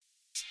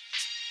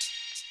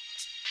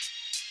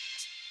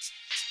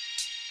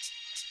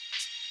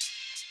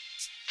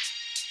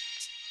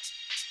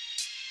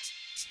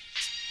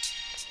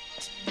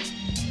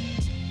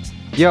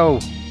Yo,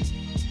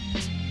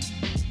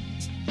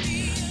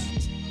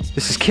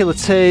 this is Killer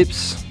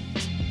Tapes.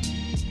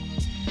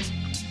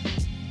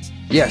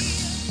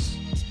 Yes.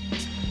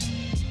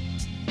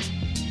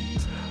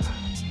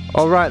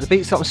 Alright, the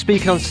beats that I'm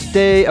speaking on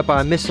today are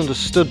by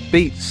Misunderstood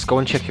Beats. Go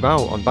and check him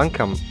out on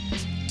Bandcamp.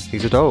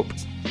 He's a dope.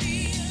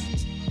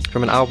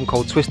 From an album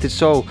called Twisted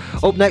Soul.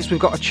 Up next we've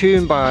got a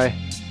tune by...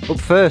 Up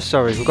first,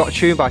 we've got a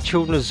tune by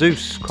Children of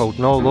Zeus called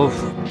No Love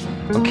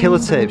on Killer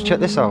Tapes. Check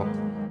this out.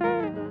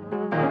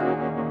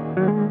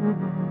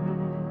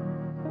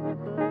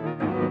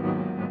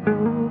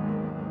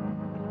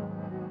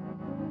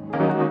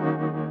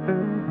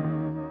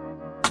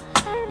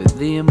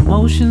 The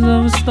emotions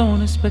of a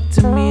stone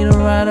expecting me to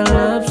write a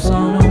love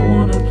song. Don't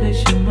wanna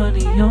place your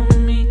money on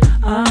me,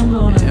 I'm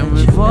gonna. And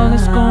with all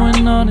that's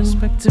going on,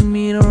 expecting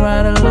me to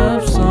write a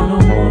love song.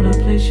 Don't wanna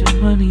place your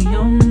money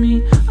on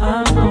me,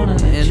 I'm gonna.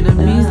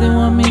 Enemies, they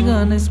want me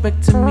gone,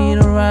 expecting me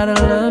to write a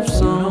love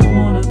song. Don't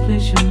wanna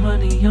place your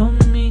money on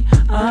me,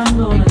 I'm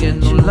gonna. You get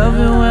no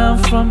loving where I'm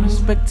from,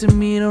 expecting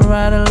me to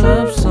write a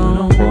love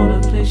song. Don't wanna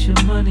place your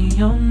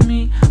money on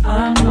me,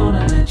 I'm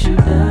gonna let you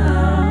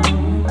down.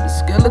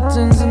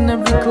 Skeletons in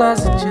every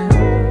closet,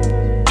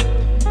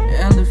 yeah.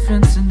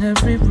 Elephants in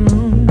every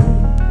room.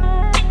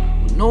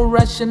 With no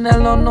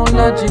rationale or no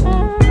logic,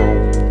 no.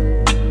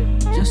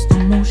 Just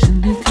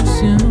emotionally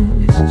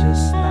consumed. It's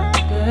just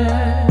like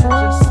that,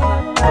 just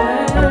like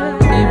that.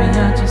 Maybe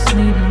I just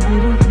need a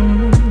little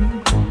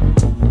room.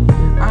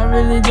 I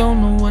really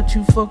don't know what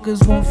you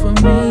fuckers want from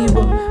me,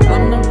 but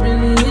I'm not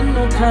really in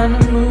no kind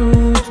of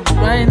mood to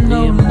write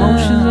no love. The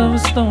emotions of a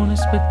stone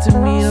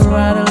expecting me to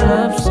write a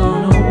love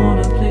song. Don't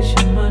wanna place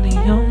your money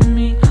on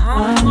me,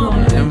 I'm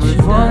gonna. And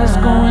with all that's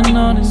going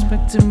on,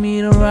 expecting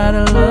me to write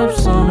a love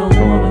song.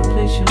 Don't wanna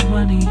place your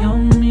money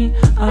on me,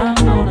 I'm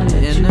gonna.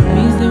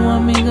 Enemies, they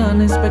want me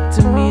gone,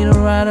 expecting me to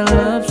write a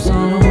love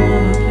song. Don't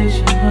wanna place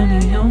your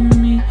money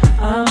on me,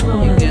 I'm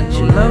gonna. You get no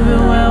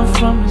loving where I'm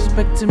from,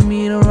 expecting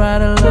me to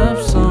write a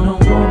love song.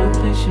 Don't wanna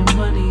place your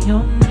money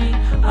on me,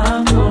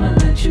 I'm gonna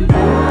let you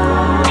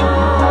down.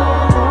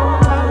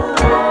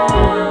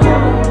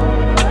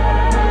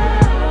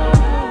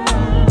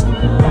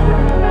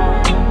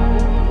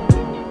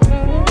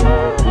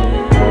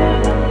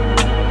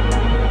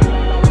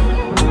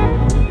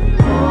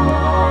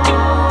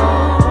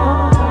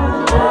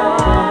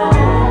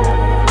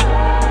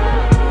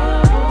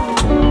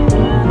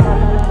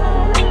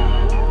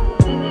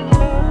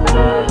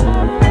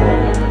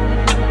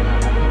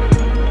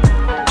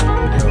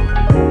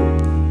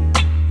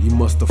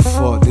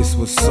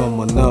 With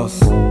someone else.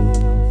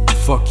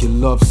 Fuck your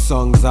love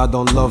songs, I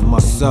don't love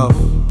myself.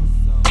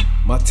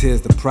 My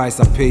tears, the price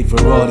I paid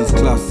for all these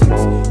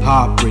classics.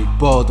 Heartbreak,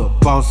 balled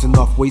up, bouncing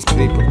off waste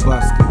paper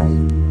baskets.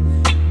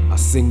 I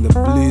sing the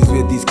blues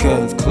with these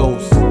curtains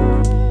closed.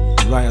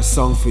 Write a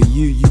song for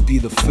you, you be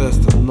the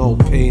first to know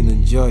pain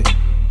and joy.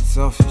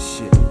 Selfish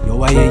shit,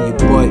 yo, I ain't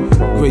your boy.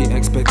 Great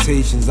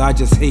expectations, I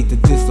just hate to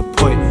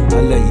disappoint.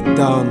 I let you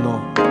down,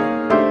 no.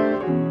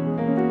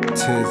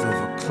 Tears of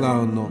a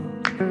clown, no.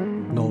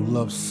 No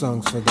love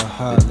songs for the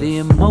heart. The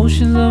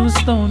emotions of a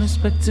stone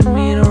expecting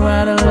me to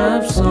write a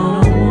love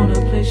song. Don't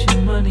wanna place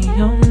your money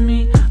on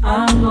me,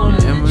 I'm gonna.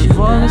 And with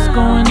all that's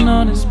going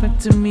on,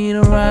 expecting me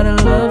to write a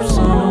love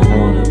song. Don't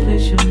wanna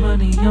place your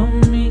money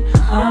on me,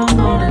 I'm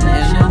gonna.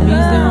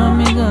 Enemies, they want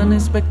me gone,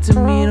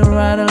 expecting me to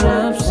write a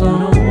love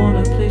song. Don't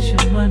wanna place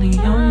your money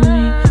on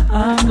me,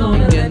 I'm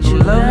gonna. Get you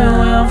loving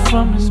where I'm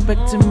from,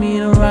 expecting me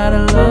to write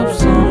a love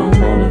song.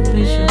 Don't wanna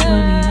place your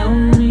money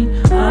on me,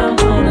 I'm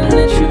gonna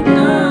let you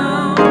down.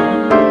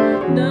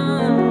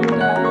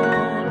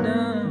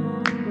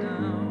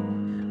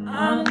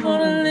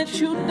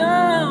 You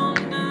down,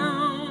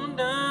 down,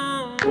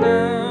 down,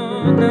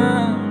 down,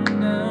 down,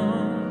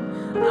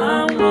 down.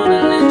 I'm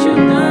gonna let you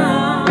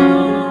down.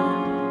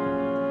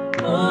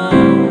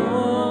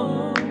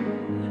 Oh,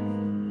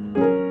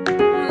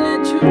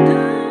 let you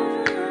down.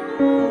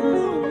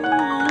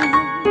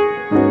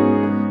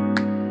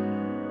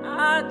 I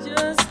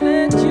just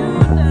let you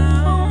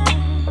down.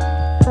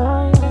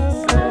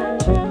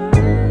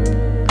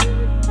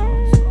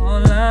 So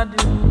all I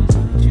do is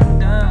let you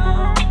down.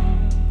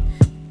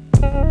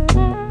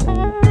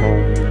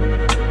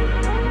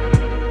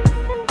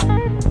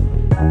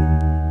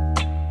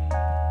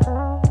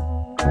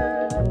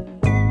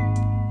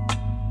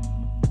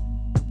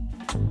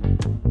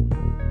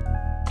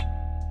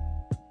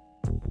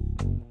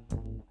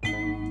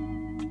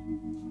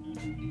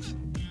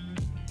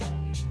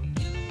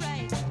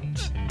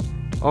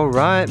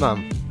 Alright,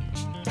 man.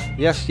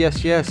 Yes.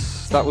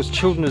 That was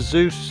Children of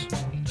Zeus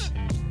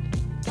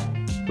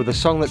with a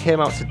song that came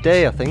out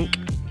today, I think.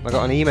 I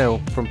got an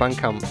email from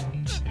Bandcamp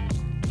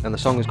and the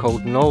song is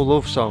called No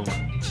Love Song.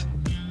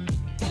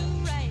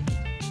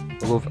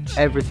 I love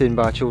everything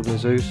by Children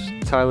of Zeus.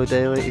 Tyler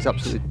Daly is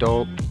absolutely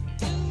dope.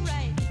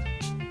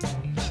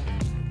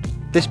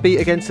 This beat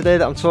again today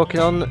that I'm talking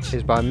on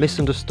is by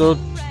Misunderstood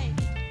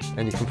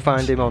and you can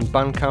find him on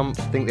Bandcamp.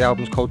 I think the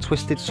album's called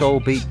Twisted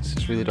Soul Beats.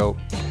 It's really dope.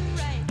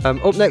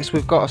 Up next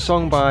we've got a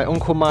song by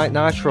Uncle Mike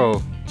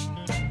Nitro.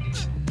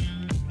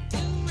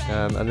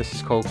 And this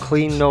is called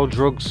Clean No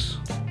Drugs.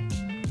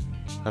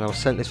 And I was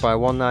sent this by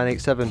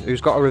 1987,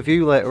 who's got a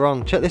review later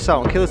on. Check this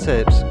out on Killer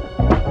Tapes.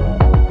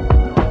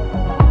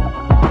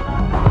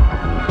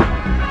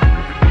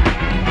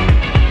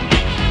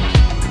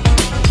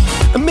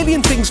 A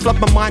million things flood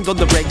my mind on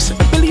the regs. A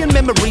billion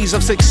memories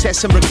of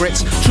success and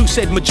regrets. True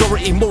said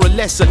majority more or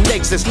less are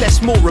negs. There's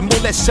less more and more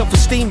less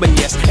self-esteem and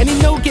yes. Any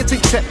no gets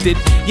accepted,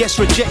 yes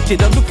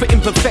rejected. I look for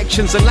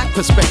imperfections and lack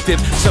perspective.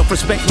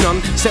 Self-respect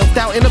none,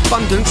 self-doubt in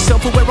abundance.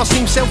 Self-aware I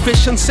seem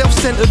selfish and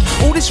self-centered.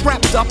 All this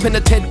wrapped up in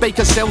a Ted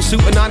Baker cell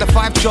suit. A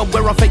 9-to-5 job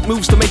where I fake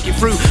moves to make it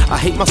through. I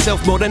hate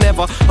myself more than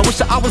ever. I wish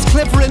that I was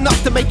clever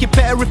enough to make it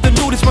better. If the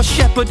Lord is my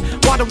shepherd,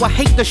 why do I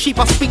hate the sheep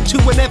I speak to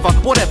whenever?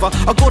 Whatever,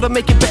 I gotta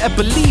make it better.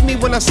 Believe me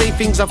when I say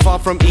things are far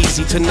from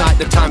easy tonight.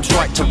 The time's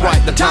right to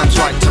write, the time's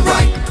right to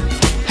write.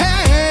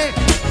 Hey,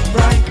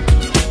 right,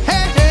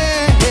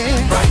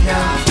 hey, right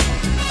now,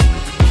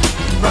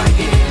 right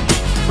here,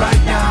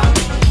 right now,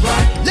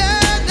 right,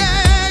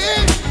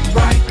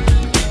 right,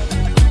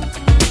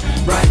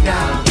 right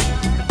now,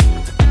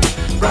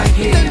 right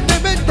here,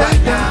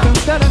 right now.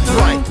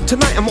 Right,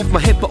 tonight I'm off my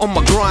head but on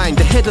my grind.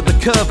 Ahead of the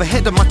curve,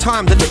 ahead of my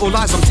time. The little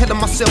lies I'm telling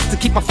myself to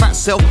keep my fat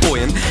self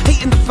buoyant.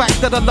 Hating the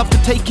fact that I love to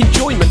take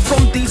enjoyment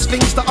from these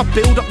things that I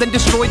build up then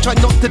destroy. Try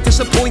not to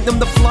disappoint them,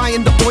 the fly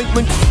in the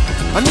ointment.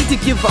 I need to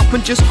give up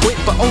and just quit,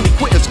 but only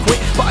quitters quit.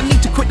 But I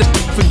need to quit the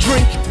and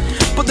drink.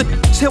 But the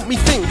help me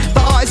think.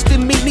 The artist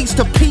in me needs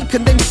to peak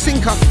and then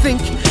sink, I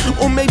think.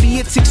 Or maybe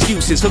it's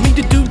excuses for me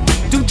to do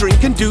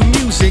drink and do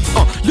music.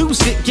 Lose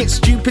it, get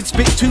stupid,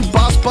 spit 2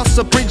 bars, bust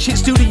a bridge, hit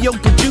studio,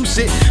 produce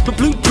it. But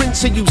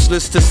blueprints are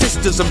useless to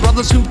sisters and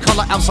brothers who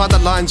colour outside the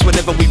lines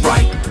whenever we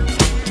write.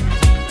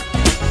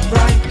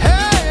 Right,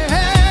 hey,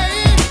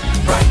 hey,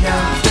 right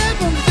now,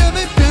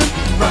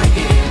 right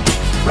here,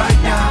 right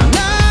now,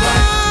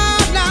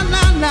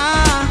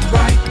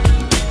 right,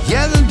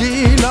 yes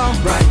indeed, Lord,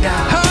 right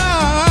now.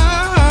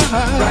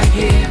 Right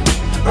here,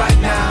 right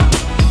now,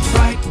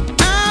 right.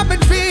 I've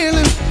been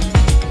feeling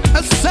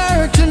a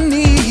certain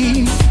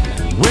need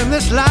when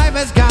this life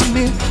has got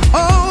me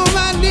on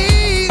my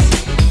knees.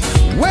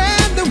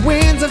 When the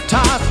winds have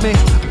tossed me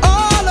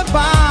all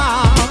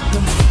about.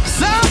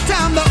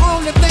 Sometimes the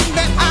only thing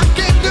that I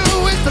can do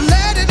is to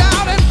let it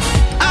out, and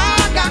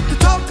I got to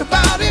talk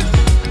about it.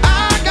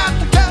 I got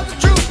to tell the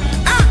truth.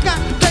 I got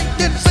to take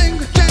this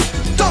single chance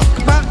to talk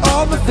about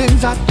all the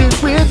things I did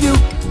with you.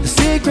 The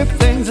secret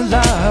things of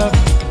love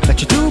that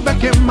you do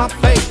back in my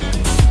face.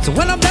 So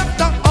when I'm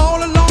left out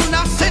all alone,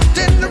 I sit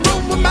in the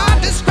room with my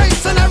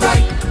disgrace and I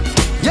write.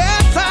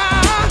 Yes, I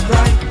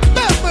write.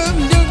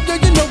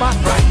 You know I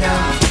right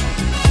now,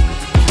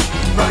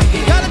 right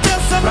here. Gotta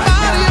tell somebody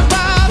right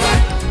about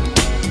right.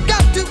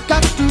 It.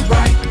 Got to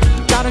write.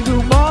 Gotta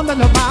do more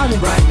than about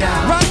it. Right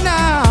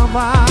now,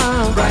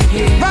 wow. Right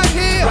here,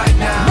 right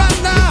now.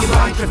 Let your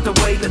mind drift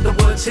away, let the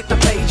words hit the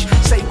page.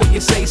 Say what you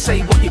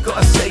say what you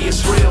gotta say,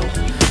 it's real.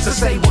 So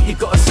say what you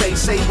gotta say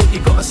what you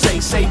gotta say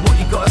what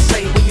you gotta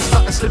say. When you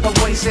start to slip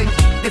away, say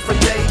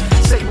different day.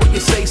 Say what you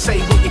say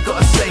what you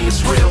gotta say,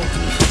 it's real.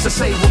 So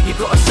say what you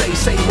gotta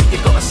say what you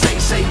gotta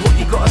say what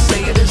you gotta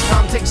say. And as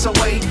time takes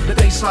away, the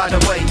days slide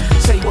away.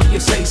 Say what you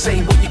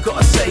say what you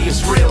gotta say,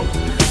 it's real.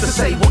 So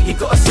say what you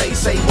gotta say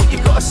what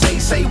you gotta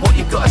say what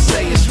you gotta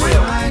say, it's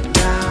real. Right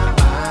now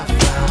I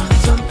found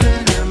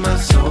something in my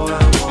soul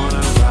I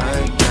wanna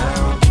write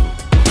down.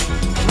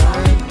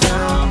 Right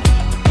down.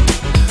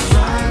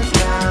 Right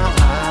now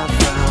I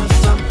found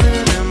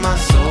something in my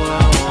soul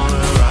I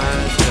wanna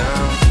write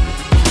down.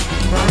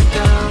 Right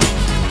down.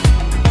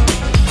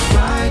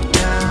 Right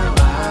now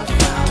I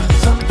found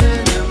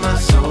something in my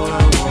soul I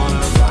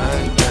wanna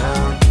write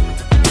down.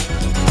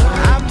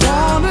 I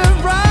wanna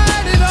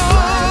write it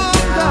all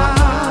down.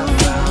 I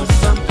found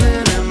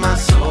something in my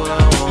soul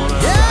I wanna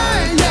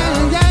write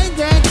down. Right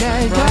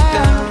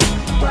down.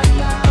 Right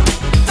now.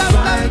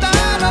 Right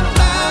down. I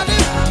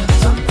found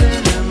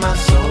something in my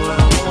soul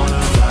I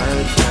wanna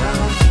write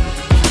down.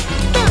 Right down.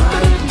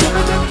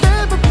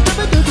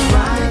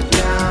 Right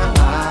now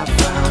I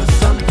found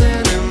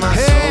something in my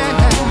soul I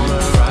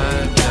wanna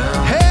write down.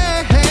 Right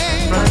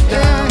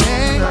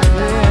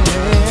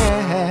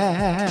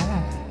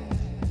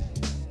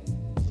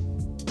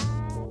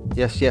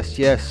down.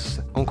 Yes.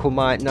 Uncle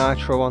Mike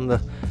Nitro on the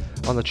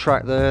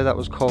track there. That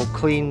was called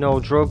Clean No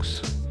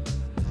Drugs.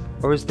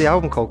 Or is the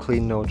album called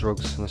Clean No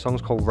Drugs? And the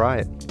song's called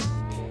Riot.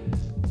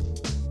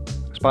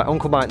 It's by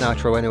Uncle Mike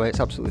Nitro anyway. It's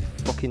absolutely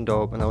fucking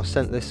dope. And I was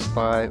sent this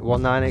by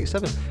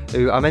 1987,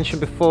 who I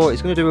mentioned before.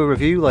 He's going to do a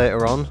review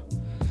later on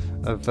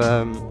of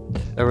a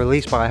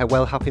release by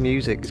Well Happy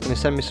Music. He's going to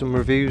send me some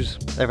reviews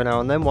every now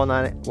and then.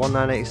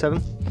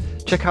 1987.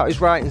 Check out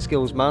his writing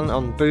skills, man,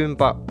 on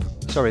boombop.co.uk.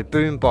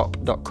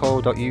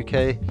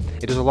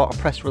 He does a lot of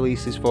press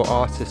releases for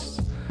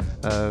artists.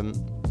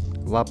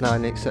 Lab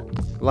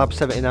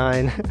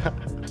 79.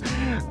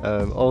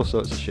 All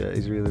sorts of shit.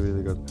 He's really,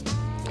 really good.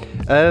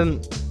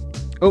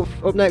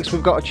 Up next,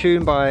 we've got a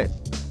tune by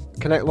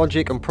Connect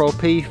Logic and Pro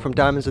P from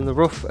Diamonds in the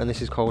Rough, and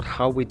this is called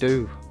How We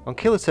Do. on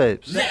Killer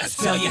Tapes. Let us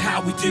tell you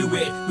how we do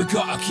it. We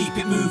gotta keep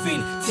it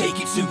moving. Take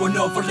it to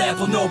another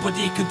level.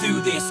 Nobody can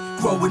do this.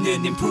 Growing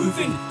and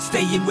improving.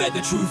 Staying where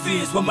the truth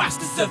is. We're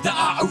masters of the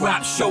art of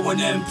rap.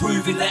 Showing and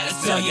improving. Let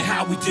us tell you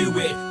how we do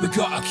it. We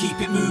gotta keep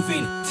it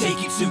moving.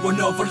 Take it to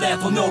another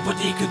level.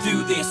 Nobody can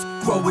do this.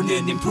 Growing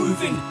and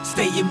improving.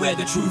 Staying where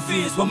the truth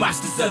is. We're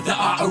masters of the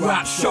art of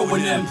rap.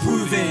 Showing and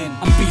improving.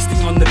 I'm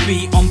beasting on the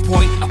beat. On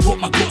point. I put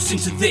my guts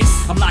into this.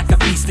 I'm like a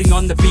beasting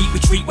on the beat.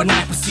 Retreat when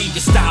I perceive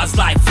your stars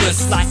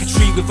lifeless. Like a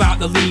tree without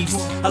the leaves,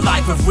 a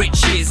life of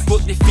riches,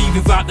 but they feed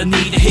without the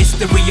need. A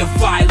history of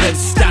violence.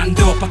 Stand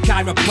up, a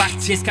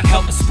chiropractic can't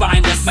help the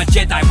spineless. My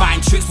Jedi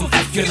mind tricks will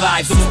F your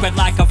lives. I'm spread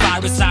like a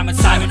virus, I'm a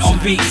tyrant on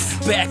beats.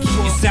 Better keep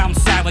your sound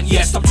silent,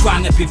 yeah, stop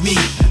trying to be me.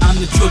 I'm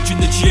the judge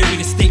and the jury,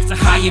 the stakes are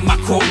high in my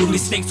courtroom.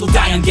 These snakes will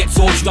die and get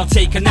tortured. I'll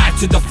take a knife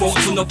to the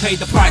fortune, they'll pay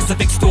the price of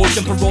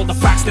extortion. For all the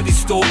facts that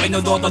distorting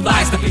and all the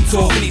lies that been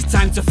talking. It's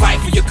time to fight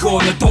for your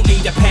corner, don't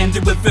need a pen to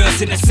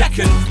reverse in a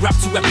second. Wrap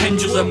to a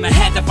pendulum,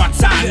 ahead of our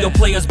time. They'll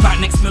play us back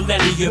next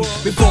millennium.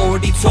 We've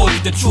already told you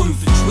the truth.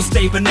 We'll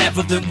stay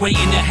benevolent,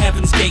 waiting at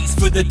heaven's gates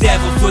for the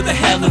devil, for the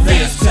hell of it.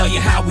 Let's tell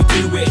you how we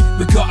do it.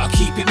 We gotta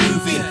keep it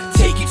moving.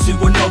 Take it to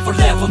another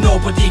level.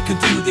 Nobody can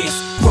do this.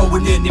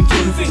 Growing and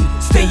improving.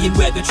 Staying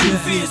where the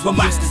truth is. We're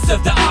masters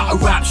of the art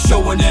of rap.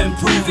 Showing and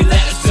improving.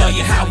 Let us tell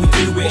you how we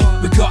do it.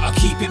 We gotta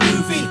keep it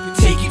moving.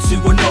 Take it to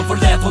another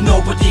level.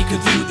 Nobody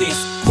can do this.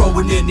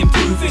 Growing and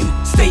improving.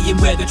 Staying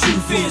where the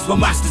truth is. We're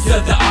masters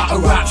of the art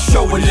of rap.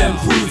 Showing and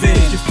improving.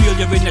 If you feel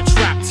you're in a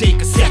trap, take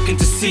a second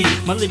to see.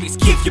 My lyrics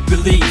give you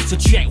belief. So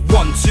check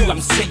 1, 2,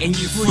 I'm setting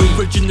you free.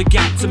 Bridging the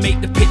gap to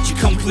make the picture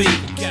complete.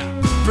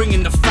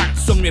 Bringing the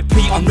facts on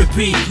repeat, on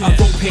repeat. I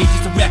wrote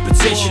pages of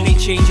repetition, ain't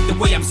changing the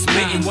way I'm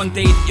spitting. One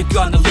day that you're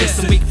gonna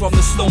listen, wake from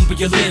the slumber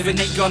you're living.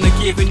 Ain't gonna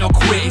give in or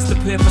quit, it's the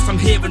purpose I'm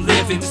here and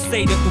living. To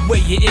stay it the way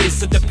it is,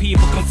 so the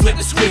people can flip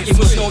the script. You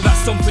must know that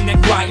something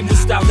ain't right, you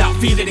must have that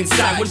feeling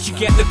inside. Once you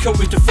get the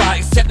courage to fight,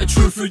 accept the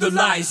truth through the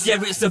lies.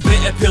 Yeah, it's a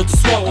bitter pill to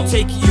swallow,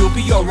 take it, you'll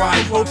be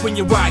alright. Open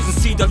your eyes and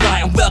see the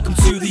light, and welcome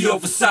to the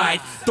other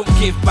side. Don't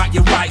give back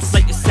your rights,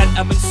 let your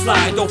sentiments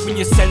slide. Open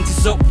your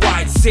senses up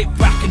wide, sit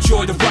back,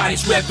 enjoy the ride.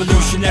 It's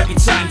revolutionary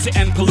time to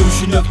end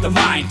pollution of the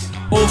mind.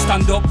 All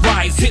stand up,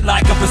 rise, hit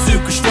like a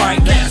bazooka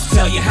strike. Let us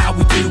tell you how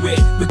we do it.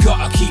 We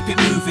gotta keep it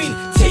moving.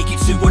 Take it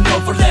to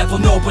another level.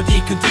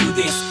 Nobody can do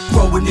this.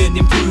 Growing and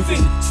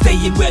improving.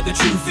 Staying where the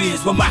truth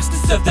is. We're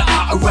masters of the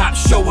art of rap.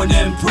 Showing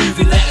and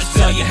improving. Let us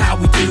tell you how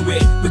we do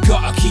it. We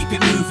gotta keep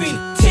it moving.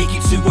 Take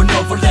it to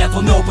another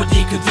level.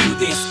 Nobody can do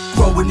this.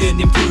 Growing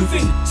and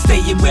improving.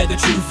 Staying where the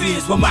truth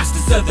is. We're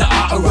masters of the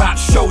art of rap.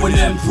 Showing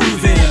and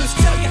improving. Let us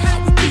tell you how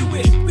we do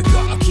it. We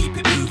gotta keep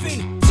it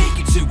moving. Take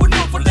it to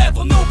another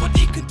level.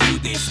 Nobody can do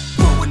this.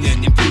 Growing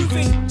and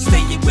improving.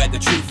 Staying where the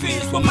truth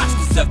is. We're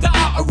masters of the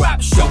art of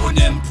rap. Showing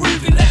and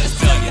improving. Let us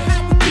tell you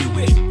how we do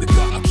it. We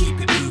gotta keep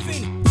it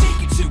moving. Take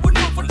it to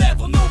another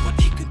level.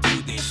 Nobody can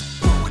do this.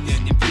 Growing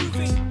and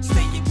improving.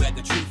 Staying where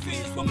the truth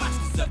is. We're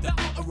masters of the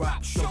art of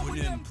rap. Showing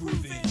and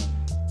improving.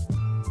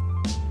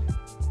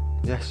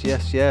 Yes,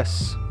 yes,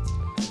 yes.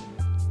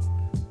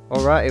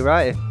 Alrighty,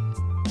 righty.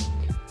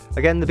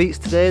 Again, the beats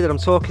today that I'm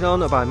talking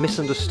on are by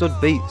Misunderstood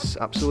Beats.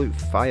 Absolute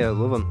fire,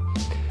 love them.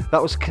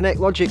 That was Connect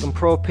Logic and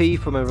Pro P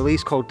from a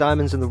release called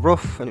Diamonds in the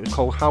Rough, and it was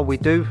called How We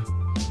Do.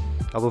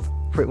 I love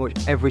pretty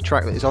much every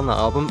track that is on that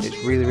album. It's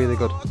really, really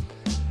good.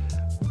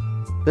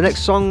 The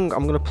next song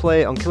I'm going to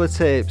play on Killer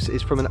Tapes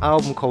is from an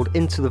album called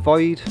Into the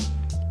Void.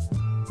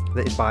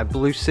 That is by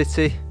Blue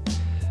City.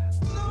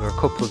 There are a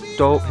couple of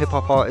dope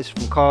hip-hop artists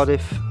from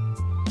Cardiff,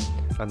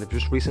 and they've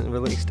just recently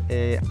released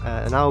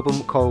an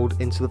album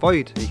called Into the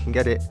Void. You can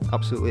get it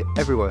absolutely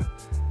everywhere,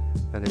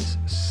 and it's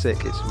sick.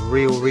 It's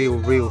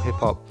real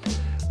hip-hop.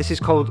 This is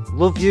called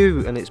Love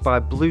You, and it's by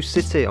Blue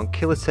City on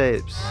Killer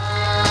Tapes.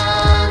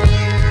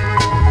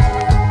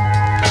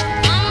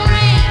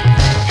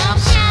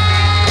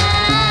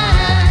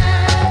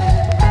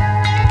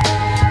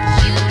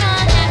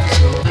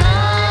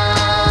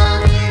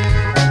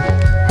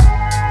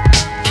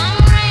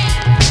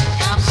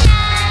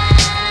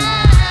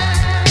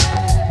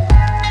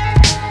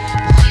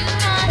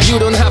 You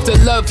don't have to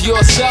love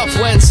yourself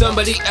when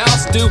somebody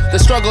else do. The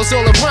struggle's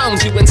all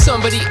around you and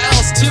somebody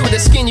else too. The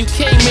skin you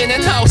came in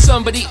and how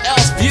somebody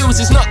else views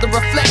is not the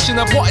reflection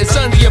of what is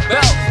under your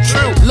belt.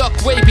 True, look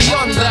way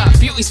beyond that.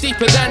 Beauty's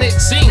deeper than it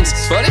seems,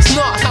 but it's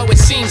not how it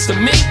seems to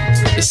me.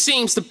 It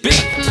seems to be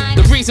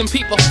the reason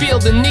people feel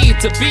the need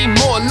to be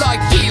more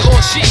like he or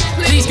she.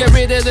 Please get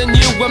rid of the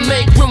new and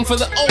make room for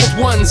the old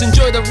ones.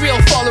 Enjoy the real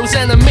follows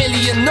and a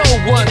million no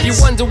ones. You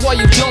wonder why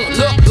you don't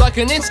look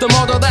like an Insta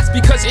model. That's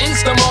because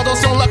Insta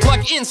models don't look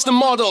like Insta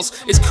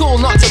models. It's cool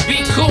not to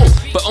be cool,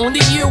 but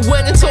only you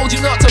went and told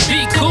you not to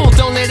be cool.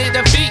 Don't let it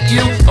defeat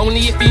you,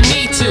 only if you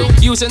need to.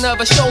 Use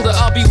another shoulder,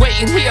 I'll be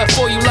waiting here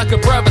for you like a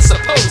brother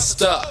supposed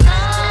to.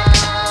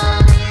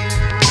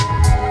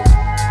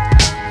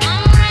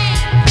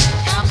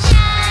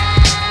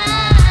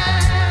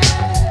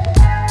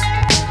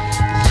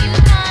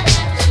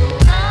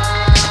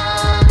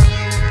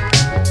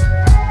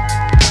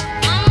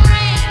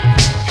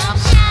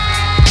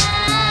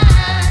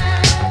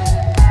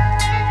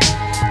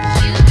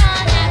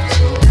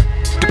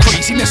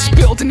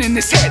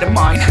 this head of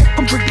mine.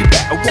 I'm drinking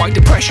better wine,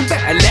 depression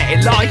better let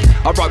it lie.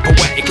 I write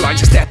poetic lines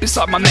to step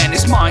inside my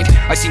menace mind.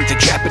 I seem to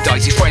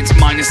jeopardize these friends of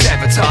mine and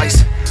sever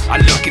ties. I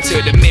look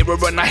into the mirror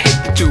and I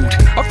hate the dude.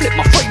 I flip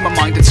my frame of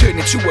mind and turn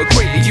it to a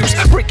greater use.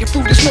 Breaking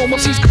through this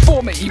normalcy's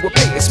conformity with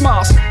painted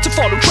smiles. To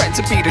follow trends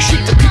and be the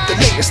sheep to peep the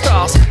latest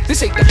stars.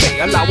 This ain't the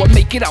fatal hour,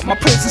 make it out my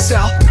prison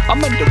cell.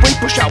 I'm under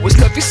rape push hours,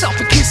 love yourself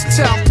and kiss and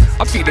tell.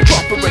 I feel a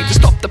drop of rain to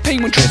stop the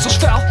pain when drizzles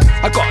fell.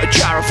 I got a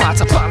jar of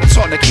fat to balance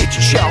on the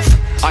kitchen shelf.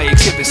 I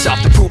exhibit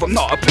self to prove I'm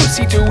not a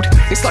pussy dude.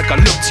 It's like I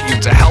look to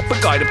you to help a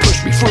guy to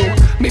push me through.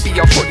 Maybe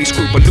I'm fully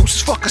screwed but loose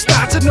as fuck I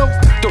start to know.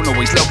 Don't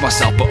always love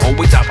myself but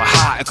always have a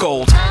heart of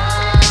gold.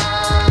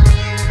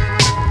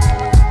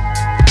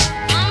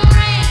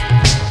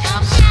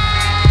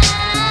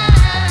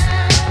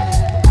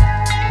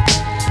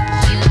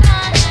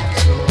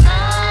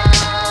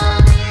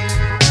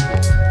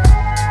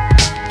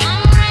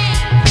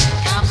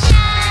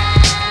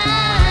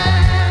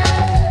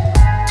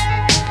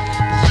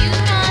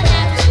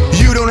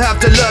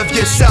 To love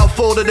yourself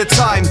all of the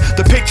time.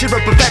 The picture of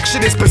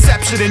perfection is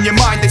perception in your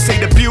mind. They say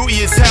the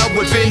beauty is held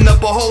within the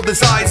beholder's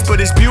eyes, but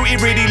is beauty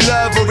really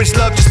love or is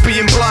love just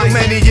being blind?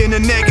 So many in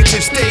a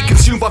negative state,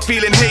 consumed by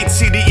feeling hate.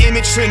 See the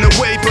image turn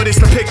away, but it's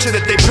the picture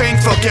that they paint.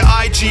 Fuck your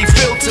IG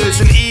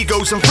filters and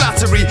egos and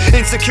flattery.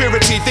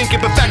 Insecurity, thinking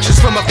perfection's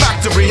from a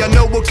factory. I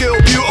know a girl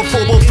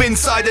beautiful both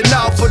inside and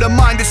out, but her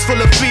mind is full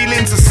of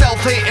feelings of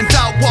self-hate and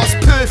doubt. What's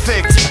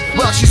perfect?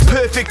 Well, she's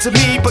perfect to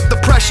me, but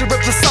the pressure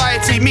of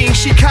society means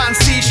she can't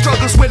see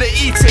struggles with her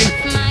eating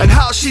and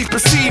how she's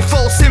perceived.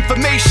 False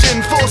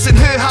information forcing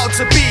her how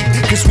to be,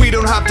 cause we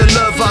don't have to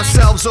love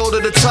ourselves all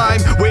of the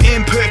time. We're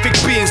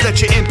imperfect beings,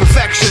 let your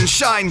imperfections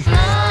shine.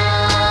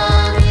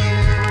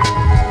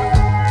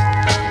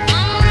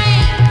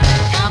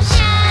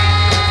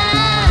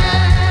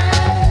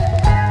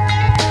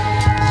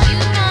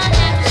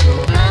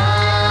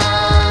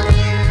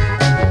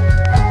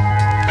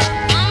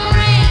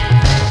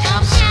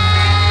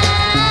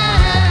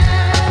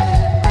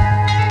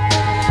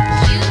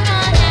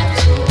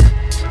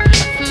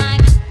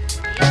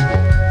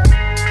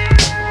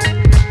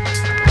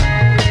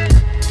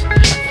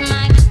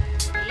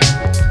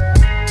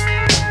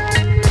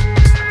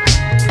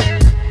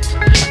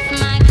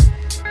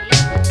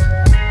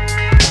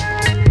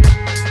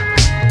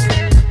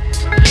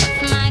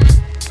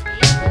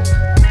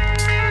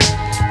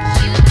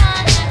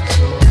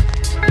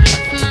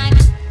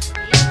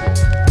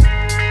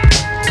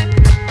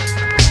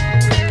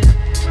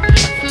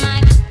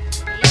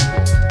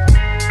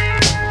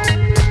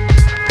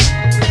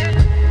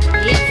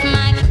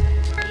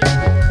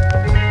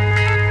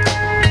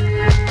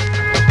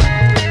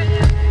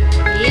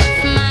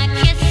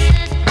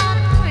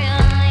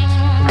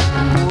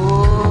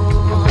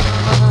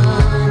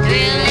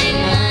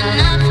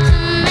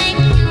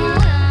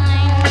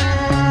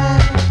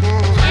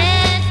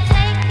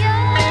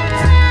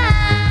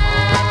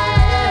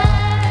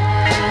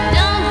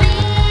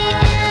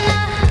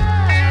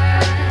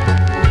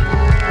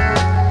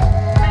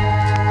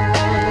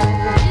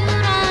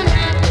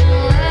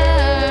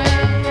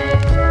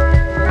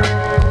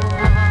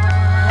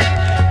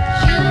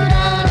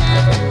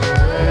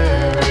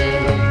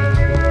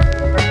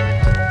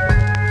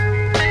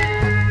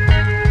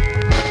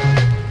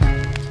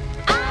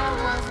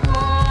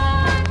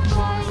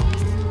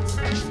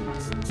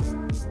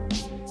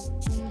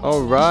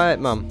 Alright,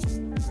 man.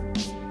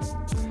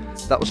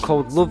 That was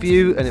called Love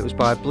You, and it was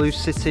by Blue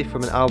City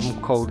from an album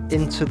called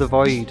Into the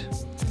Void,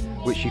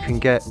 which you can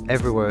get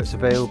everywhere. It's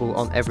available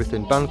on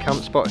everything: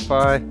 Bandcamp,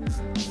 Spotify,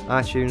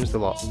 iTunes, the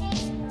lot.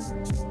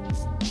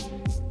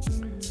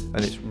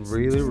 And it's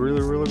really,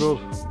 really, really good.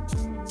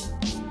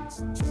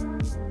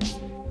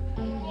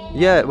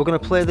 Yeah, we're going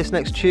to play this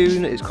next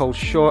tune. It's called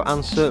Short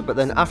Answer, but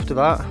then after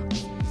that,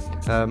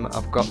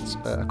 I've got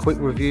a quick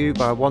review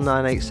by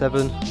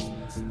 1987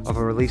 of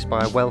a release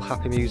by Well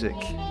Happy Music.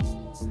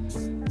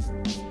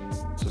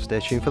 So stay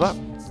tuned for that.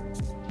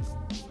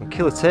 And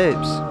Killer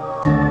Tapes.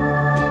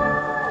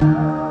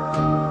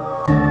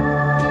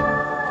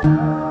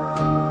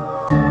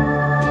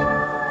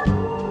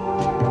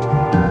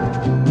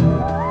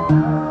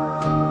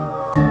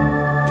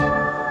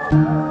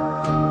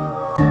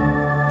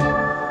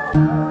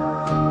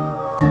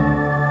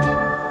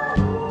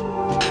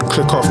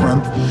 Click off,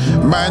 man.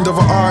 Mind of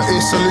an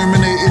artist,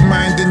 illuminated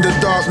mind in the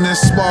darkness.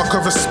 Spark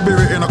of a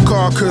spirit in a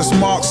carcass.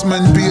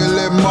 Marksman,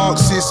 BLM,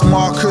 Marxist.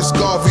 Marcus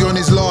Garvey on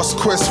his last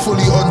quest.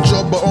 Fully on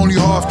job but only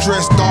half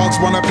dressed. Dogs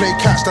when I play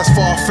catch, that's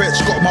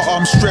far-fetched. Got my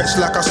arms stretched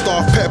like a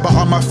staff pet, but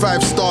I'm a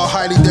 5-star,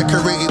 highly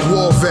decorated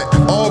war vet.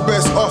 All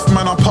best off,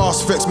 man, I'm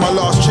past vets. My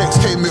last checks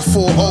came with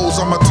 4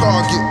 O's. I'm a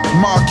target,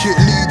 market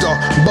leader,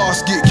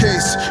 basket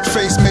case.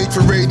 Face made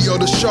for radio,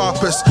 the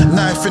sharpest.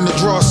 Knife in the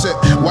drawer set.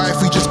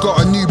 Wifey just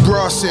got a new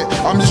bra set.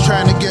 I'm just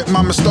trying to get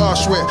my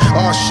moustache wet.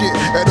 Ah shit,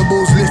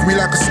 edibles lift me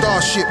like a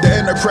starship. The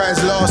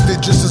enterprise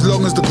lasted just as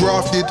long as the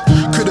graft did.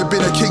 Could have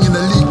been a king in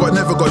the league but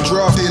never got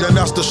drafted. And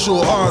that's the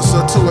short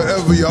answer to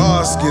whatever you're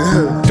asking.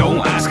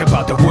 Don't ask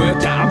about the work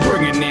that I'm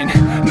bringing in,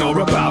 nor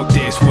about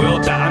this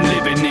world that I'm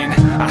living in.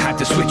 I had to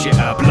to switch it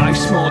up.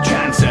 Life's small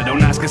chancer.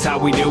 Don't ask us how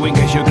we doing,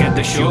 cause you'll get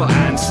the short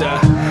answer.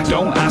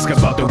 Don't ask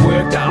about the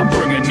work that I'm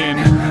bringing in,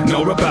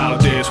 nor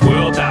about this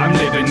world that I'm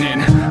living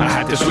in. I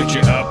had to switch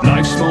it up.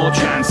 Life's small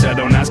chancer.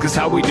 Don't ask us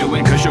how we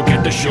doing, cause you'll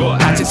get the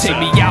short answer. Had to take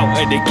me out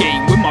of the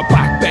game with my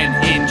back bent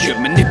injured.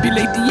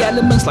 Manipulate the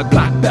elements like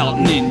black belt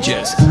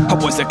ninjas. I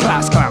was a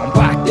class clown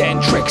back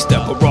then,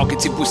 trickster.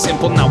 Prerogative was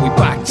simple, now we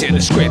back to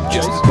the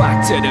scriptures.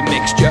 Back to the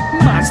mixture,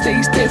 man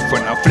stays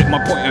different. I flip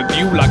my point of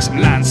view like some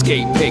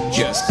landscape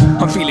pictures.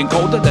 I'm feeling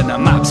colder than a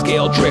map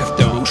scale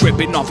drifter who's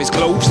ripping off his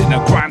clothes in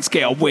a grand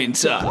scale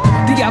winter.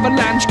 The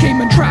avalanche came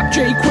and trapped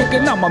Jay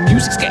quicker. Now my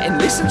music's getting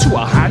listened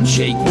to, a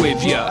handshake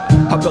with ya.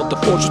 I built the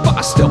fortress but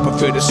I still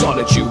prefer the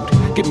solitude.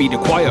 Give me the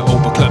quiet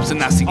over clubs and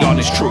that's the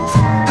honest truth.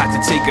 Had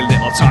to take a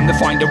little time to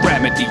find a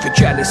remedy for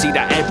jealousy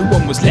that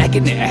everyone was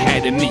legging it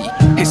ahead of me.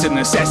 It's a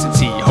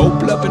necessity,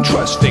 hope, love and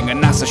trust thing,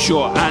 and that's a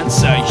short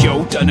answer.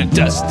 Yo, done and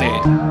dusted.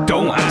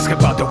 Don't ask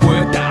about the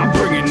work that I'm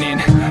bringing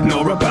in,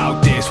 nor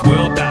about this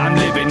world that I'm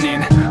living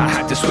in. I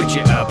had to switch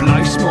it up,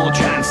 life's small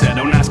chancer.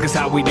 Don't ask us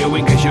how we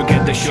doing, cause you'll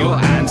get the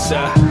short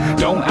answer.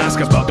 Don't ask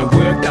about the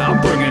work that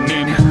I'm bringing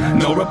in,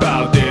 nor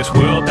about this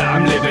world that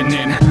I'm living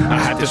in. I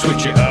had to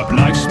switch it up,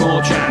 life's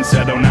small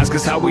chancer. Don't ask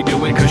us how we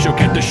doing, cause you'll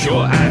get the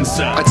short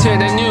answer. I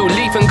turned a new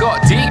leaf and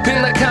got deep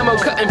in the camo,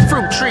 cutting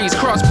fruit trees,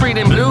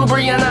 crossbreeding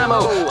blueberry and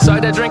ammo.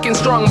 Cider drinking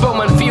strong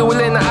bowman,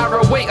 fueling the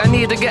arrow. Wait, I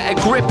need to get a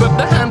grip of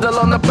the handle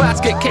on the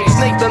basket case.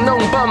 Snake the known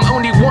bum,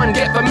 only one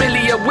get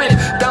familiar with.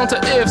 Down to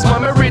earth's my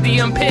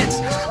meridian pits.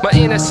 My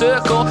inner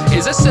circle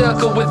is a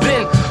circle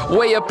within.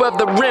 Way above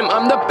the rim,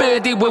 I'm the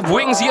birdie with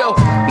wings, yo.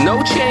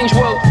 No change,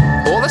 whoa,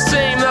 all the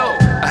same though.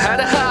 I had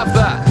to have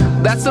that.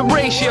 That's the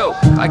ratio.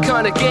 I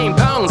kinda gain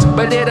pounds,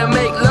 but didn't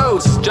make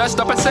loads. Just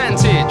a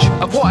percentage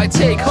of what I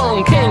take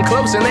home. Came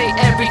close and ate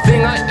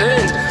everything I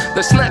earned.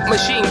 The snack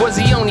machine was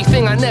the only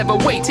thing I never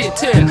waited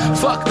turn.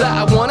 Fuck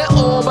that, I want it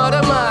all but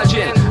a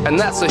margin. And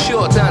that's a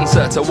short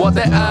answer to what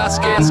they're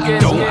asking.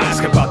 Don't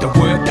ask about the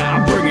work that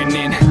I'm bringing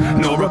in,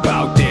 nor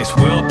about this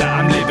world that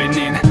I'm living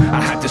in.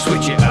 I had to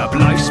switch it up,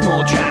 life's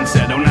small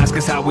chancer. Don't ask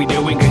us how we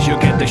doing, cause you'll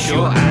get the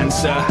short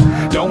answer.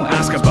 Don't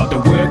ask about the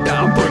work that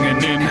I'm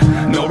bringing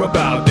in, nor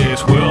about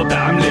this world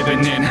that I'm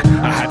living in.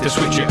 I had to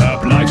switch it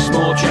up, life's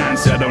small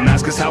chancer. Don't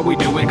ask us how we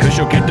doing, cause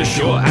you'll get the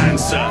short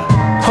answer.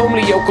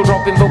 Homely yokel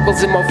dropping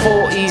vocals in my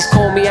 40s.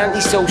 Call me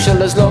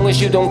antisocial as long as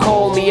you don't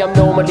call me. I'm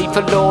normally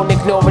forlorn,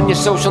 ignoring your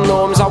social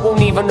norms. I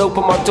won't even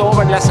open my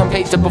door unless I'm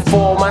paid to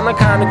perform. And I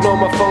can't ignore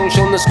my phone,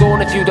 showing the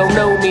scorn if you don't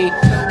know me.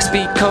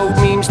 Speak code,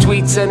 memes,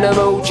 tweets and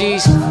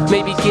emojis.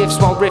 Maybe gifts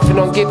while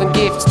riffing on giving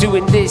gifts.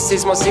 Doing this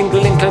is my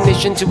single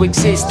inclination to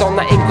exist on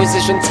that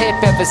Inquisition tip.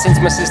 Ever since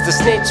my sister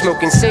snitched,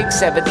 smoking 6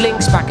 severed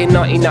links back in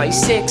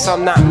 1996.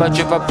 I'm that much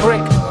of a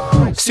prick.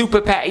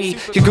 Super petty,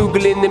 you're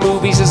googling the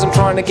movies as I'm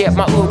trying to get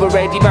my Uber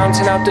ready.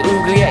 Bouncing out the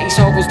Uglietti,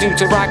 Soggles due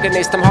to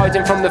ragonist. I'm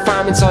hiding from the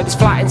fam inside his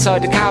flat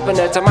inside the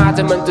cabinet. I'm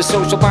adamant the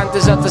social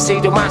banter's of the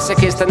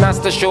sadomasochist, and that's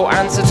the short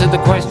answer to the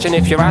question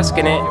if you're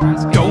asking it.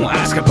 Don't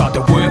ask about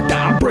the work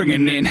that I'm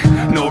bringing in,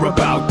 nor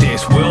about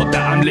this world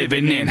that I'm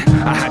living in.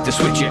 I had to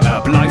switch it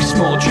up, life's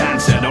small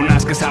chancer. Don't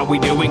ask us how we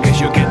doing, cause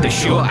you'll get the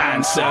short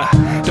answer.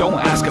 Don't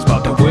ask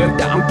about the work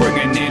that I'm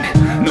bringing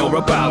in, nor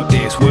about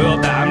this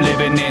world that I'm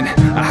living in.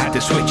 I had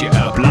to switch it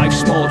up, life's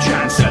small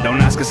chancer.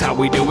 Don't ask us how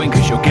we doing,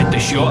 cause you'll get the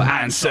short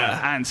answer.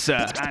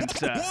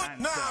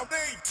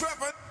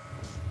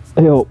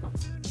 Hey up,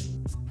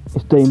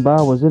 it's Dane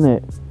Bowers,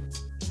 innit?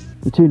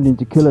 You tuned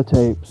into Killer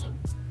Tapes.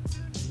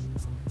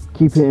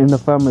 Keep it in the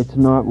family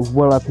tonight with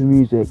Well Happy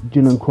Music,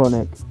 Gin and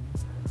Chronic.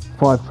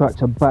 5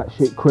 tracks of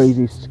batshit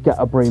crazy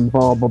scatterbrain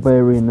bar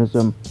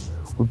barbarianism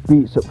with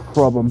beats that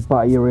throb and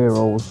batter your ear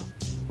holes.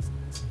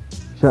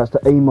 Shouts to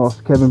Amos,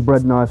 Kevin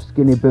Breadknife,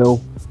 Skinny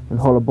Bill and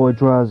Hollow Boy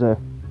Drowser.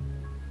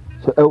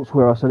 So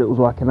elsewhere I said it was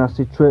like an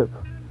acid trip,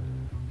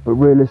 but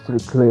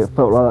realistically it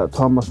felt like that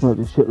time I smoked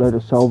a shitload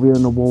of salvia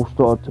and the wall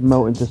started to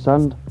melt into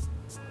sand.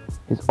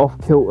 It's off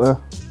kilter,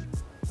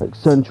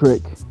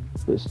 eccentric,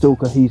 but still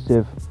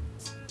cohesive.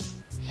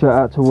 Shout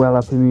out to Well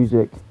Happy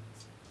Music.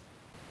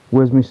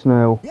 Where's me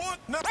snail?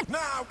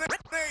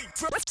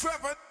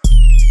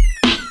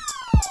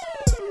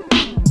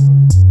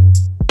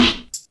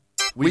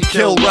 We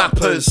kill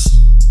rappers.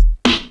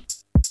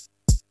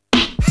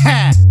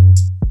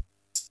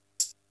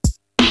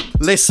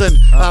 Listen,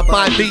 I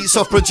buy beats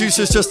off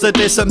producers just to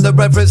diss them. The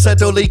Reverend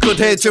said all he could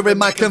hear during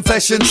my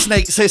confession.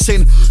 Snakes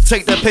hissing,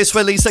 take the piss,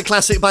 release a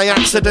classic by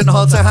accident.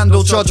 Hard to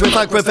handle, charged with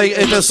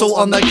aggravated assault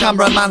on the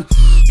cameraman.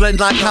 Blend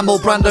like Camel,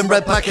 Brandon,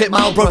 Red Packet,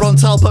 Marlboro on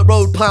Talbot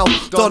Road, plow.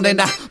 Don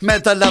in a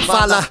Medal of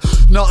Valor.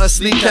 Not a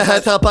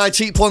sneakerhead, I buy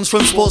cheap ones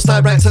from Sports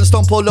Direct and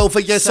stomp all over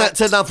your set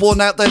till I've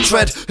worn out their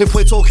tread. If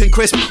we're talking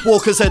crisp,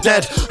 walkers are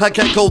dead. I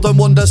get Golden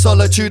Wonder,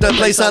 Solitude, a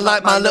place I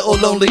like my little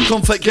lonely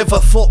comfort. Give a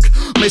fuck,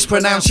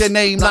 mispronounce your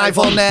name live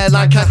on air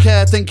like I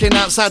care. Thinking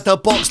outside the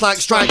box like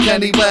strike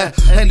anywhere.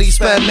 Any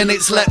spare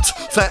minutes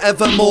left,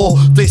 forevermore.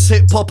 This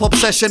hip-hop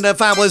obsession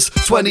of ours,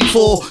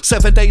 24,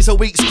 7 days a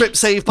week, script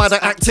saved by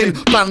the acting.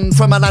 Banned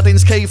from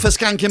Aladdin's cave for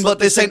skanking, but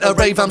this ain't a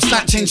rave, I'm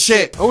snatching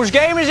shit. Whose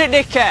game is it,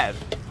 dickhead?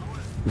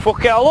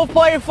 Fucking, I love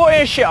playing footy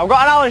and shit. I've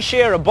got an Alan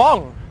Shearer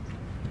bong.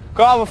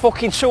 Go have a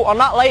fucking shoot on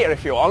that later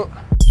if you want.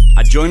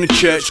 I joined the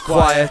church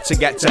choir to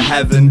get to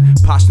heaven,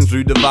 passing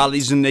through the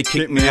valleys and they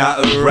kicked me out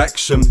of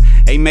Wrexham.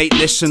 Hey mate,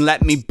 listen,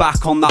 let me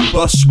back on that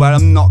bus where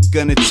I'm not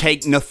gonna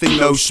take nothing,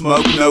 no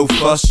smoke, no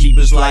fuss. He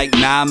was like,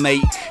 nah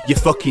mate, you're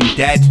fucking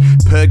dead.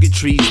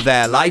 Purgatory's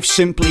there, life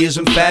simply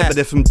isn't fair. But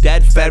if I'm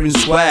dead, fair and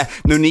square,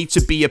 no need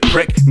to be a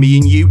prick. Me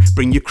and you,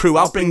 bring your crew,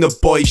 I'll bring the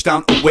boys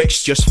down to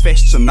Wicks. Just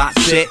fists and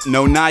that's it,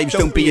 no knives,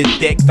 don't be a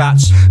dick.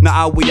 That's not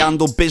how we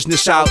handle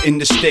business out in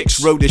the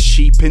sticks. Rode a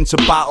sheep into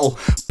battle,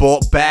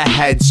 bought bare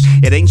heads.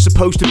 It ain't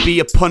supposed to be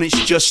a pun,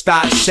 it's just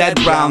that said.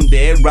 Round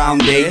here,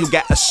 you'll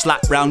get a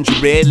slap round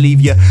your ear, leave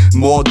you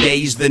more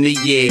days than a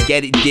year.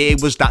 Get it, dear,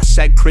 was that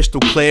said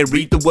crystal clear?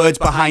 Read the words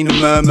behind the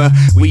murmur.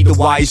 We the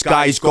wise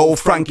guys, gold,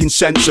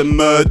 frankincense and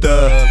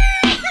murder.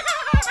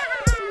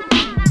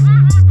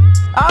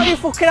 How are you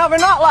fucking having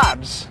that,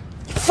 lads?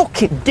 You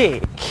fucking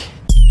dick.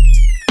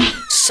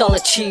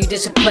 Solitude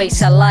is a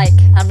place I like.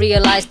 I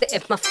realise that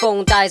if my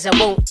phone dies, I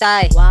won't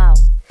die. Wow.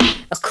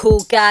 A cool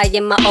guy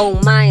in my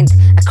own mind.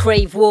 I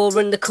crave war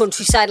in the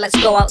countryside, let's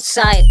go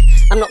outside.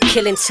 I'm not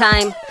killing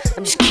time,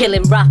 I'm just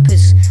killing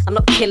rappers. I'm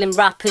not killing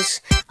rappers,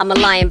 I'm a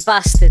lying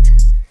bastard.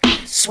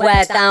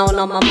 Swear down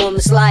on my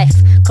mum's life.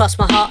 Cross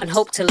my heart and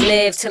hope to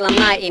live till I'm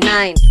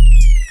 99.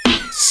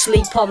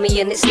 Sleep on me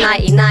and it's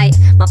nighty-night.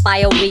 My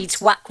bio reads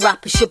whack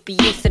rappers should be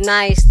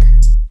euthanized.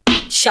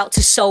 Shout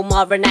to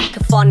Somar and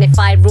Ekathon. If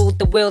I ruled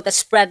the world, I'd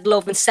spread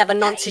love and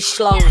 7 ounces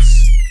schlongs.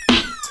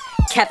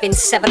 Kevin,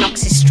 7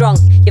 oxys strong.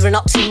 You're an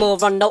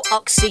oxymoron, no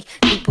oxy.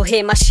 People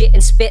hear my shit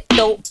and spit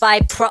dope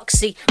by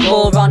proxy.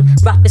 Moron,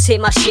 rappers hear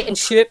my shit and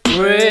shit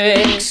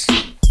bricks.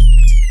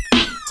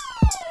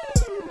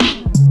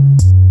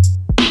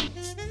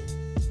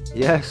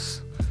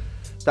 Yes,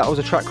 that was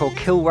a track called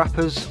Kill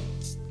Rappers,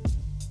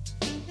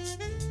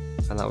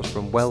 and that was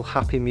from Well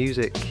Happy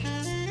Music.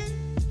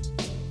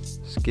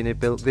 Skinny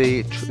built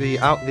the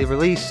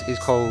release is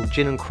called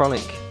Gin and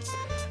Chronic,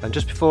 and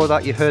just before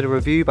that you heard a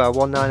review by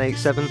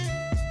 1987.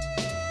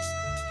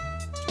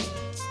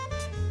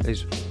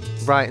 His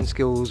writing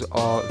skills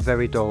are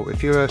very dope.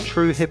 If you're a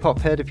true hip hop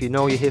head, if you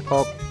know your hip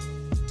hop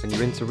and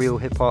you're into real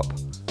hip hop,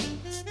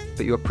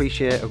 but you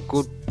appreciate a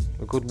good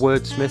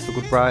wordsmith, a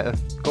good writer,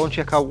 go and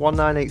check out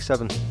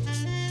 1987.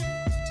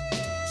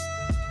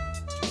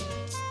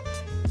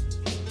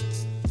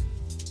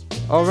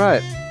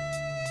 Alright,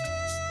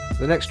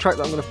 the next track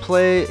that I'm going to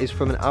play is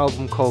from an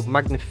album called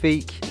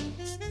Magnifique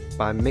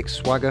by Mick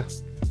Swagger,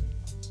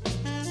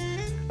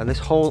 and this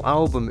whole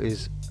album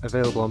is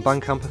available on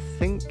Bandcamp. I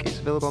think it's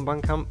available on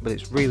Bandcamp, but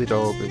it's really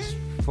dope. It's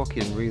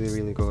fucking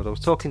really good. I was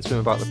talking to him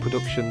about the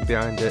production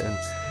behind it and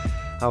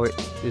how it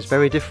is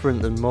very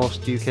different than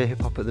most UK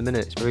hip hop at the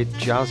minute. It's very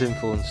jazz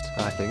influenced,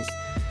 I think.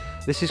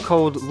 This is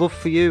called Love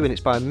For You and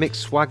it's by Mick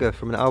Swagger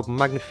from an album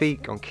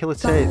Magnifique on Killer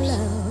Tapes.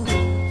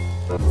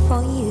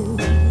 For you,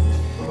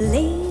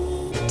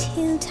 late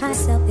till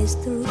myself is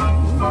through.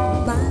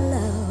 My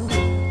love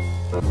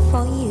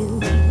for you,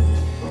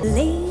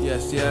 late.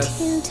 Yes.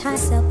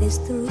 Myself is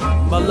through.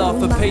 My love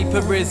for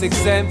paper is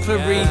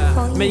exemplary,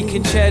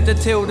 making cheddar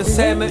till the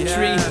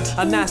cemetery,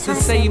 and that's the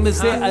same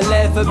as it'll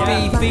ever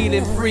be.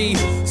 Feeling free,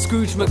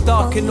 Scrooge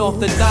McDuckin off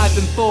the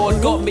diving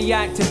board got me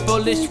acting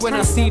bullish when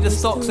I see the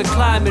stocks are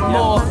climbing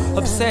more.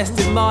 Obsessed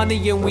in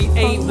money and we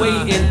ain't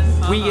waiting.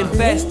 We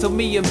invest till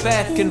me and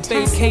Beth can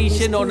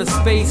vacation on a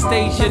space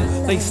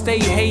station. They stay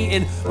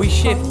hating, we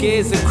shift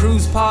gears and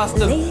cruise past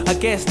them. I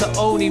guess the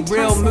only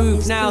real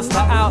move now's to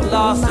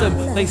outlast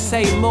them. They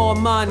say more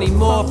money,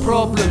 more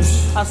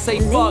problems. I say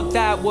fuck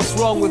that, what's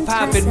wrong with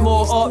having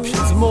more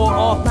options more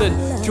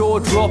often? Jaw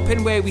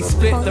dropping where we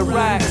split the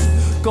racks.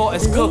 Got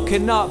us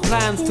cooking up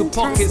plans till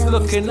pockets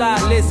looking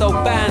like Lizzo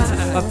bands.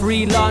 A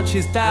free lunch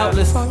is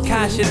doubtless,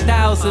 cash in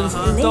thousands.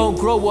 Don't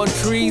grow on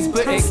trees,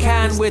 but it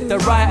can with the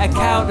right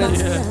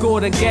accountants.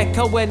 Gordon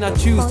Gekko when I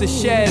choose the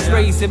shares,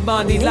 raising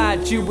money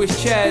like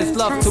Jewish chairs.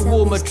 Love to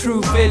warm a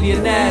true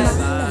billionaires.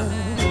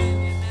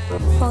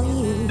 For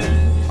you,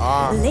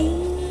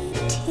 late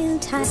till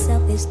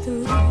myself is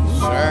through.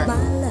 My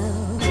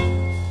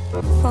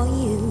love for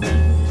you,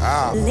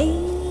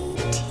 late.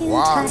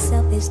 Wow.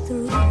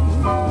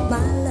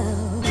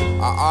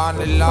 I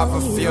only love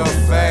a few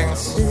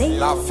things,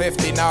 like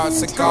 50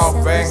 notes and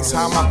gold rings.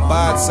 How my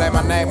bird say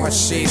my name when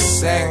she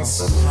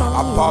sings.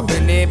 I'll probably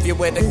leave you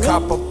with a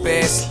couple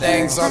beer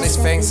stings. All these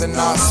things are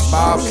not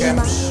spoken.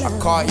 I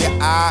caught you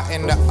out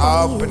in the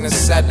open and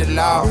said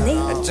hello,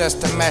 and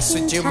just to mess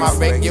with you might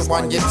ring you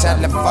on your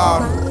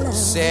telephone.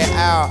 Sit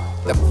out.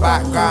 The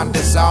background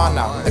is on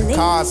her. The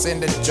car's in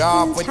the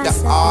job with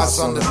the R's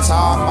on the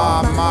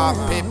tarmac. My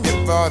people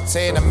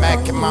routine and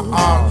making my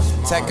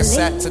own. Take a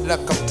sec to look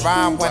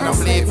around when I'm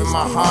leaving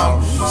my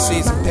home.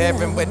 She's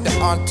appearing with the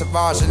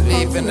entourage and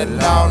leaving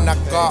alone. I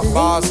got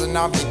bars and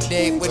I'll be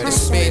deep with the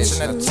speech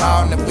and the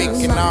tone. And we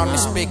can only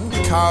speak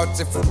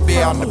codes if we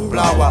be on the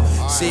blower.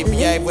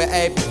 CBA with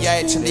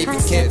APH and leave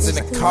your kids in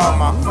a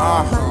coma.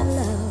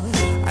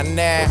 And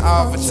then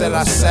over till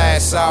I say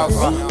it's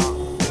over.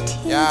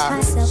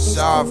 Yeah,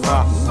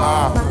 Sava,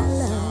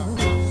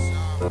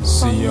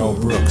 C.L.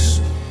 Brooks,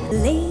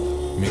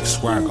 Mick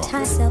Swagger,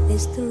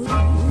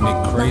 Nick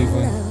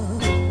Craven,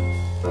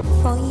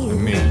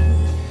 and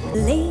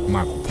me,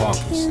 Michael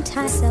Parkins.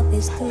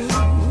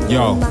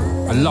 Yo,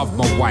 I love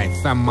my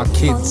wife and my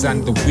kids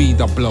and the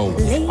weed I blow.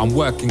 I'm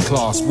working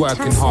class,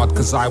 working hard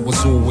cause I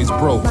was always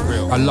broke.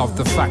 I love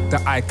the fact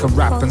that I can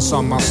rap and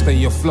somehow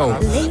stay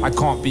afloat. I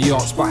can't be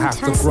asked but have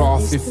to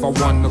graph if I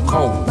want to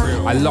cope.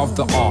 I love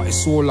the art,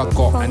 it's all I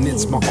got and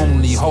it's my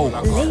only hope.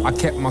 I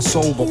kept my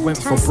soul but went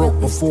for broke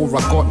before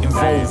I got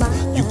involved.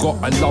 You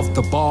gotta love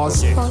the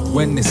bars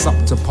when it's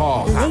up to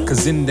par,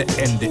 cause in the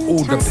end it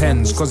all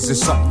depends cause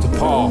it's up to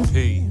par.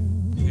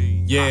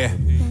 Yeah,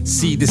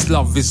 see this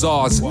love is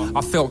ours.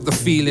 I felt the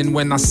feeling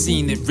when I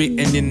seen it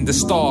written in the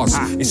stars.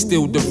 It's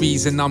still the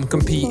reason I'm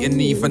competing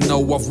even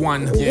though I've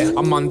won.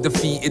 I'm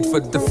undefeated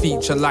for the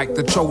feature like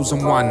the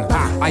chosen one.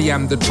 I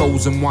am the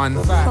chosen one,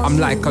 I'm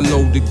like a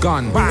loaded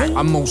gun.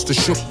 I'm most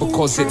shook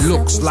because it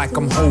looks like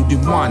I'm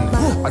holding one.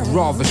 I'd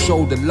rather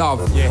show the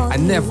love, I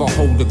never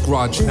hold a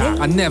grudge.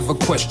 I never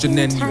question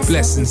any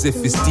blessings if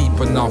it's deep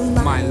enough,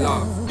 my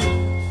love.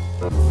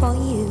 For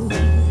you,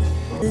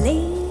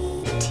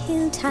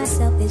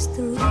 myself is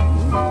through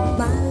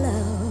my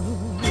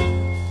love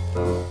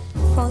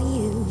for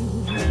you.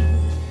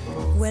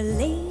 Well,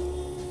 late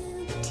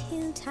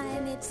till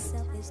time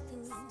itself is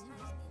through.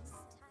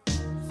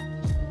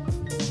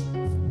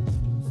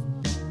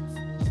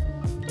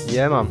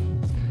 Yeah, man.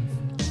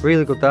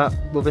 Really good that.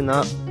 Loving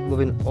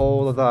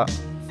all of that.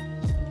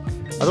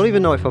 I don't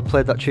even know if I've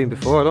played that tune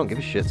before. I don't give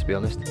a shit, to be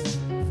honest.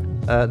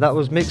 That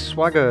was Mick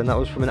Swagger, and that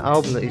was from an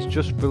album that he's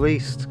just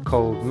released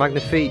called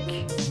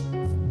Magnifique.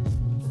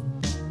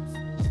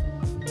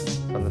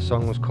 And the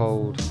song was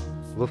called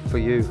Love For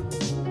You.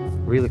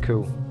 Really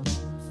cool.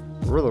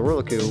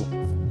 Really cool.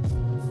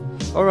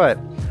 Alright,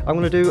 I'm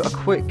going to do a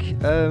quick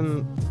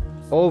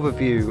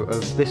overview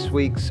of this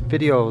week's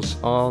videos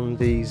on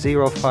the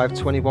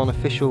 0521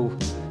 official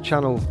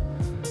channel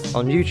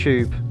on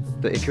YouTube.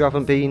 That if you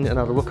haven't been and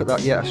had a look at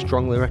that yet, I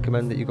strongly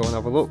recommend that you go and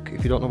have a look.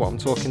 If you don't know what I'm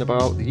talking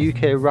about, the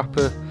UK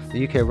rapper,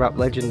 the UK rap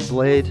legend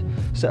Blade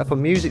set up a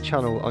music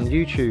channel on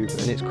YouTube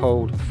and it's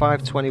called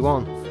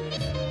 521.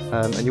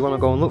 And you want to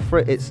go and look for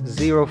it, it's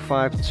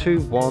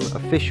 0521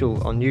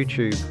 official on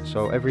YouTube.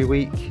 So every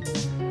week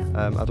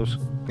I just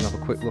gonna have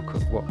a quick look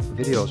at what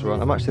videos are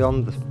on. I'm actually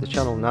on the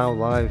channel now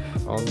live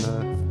on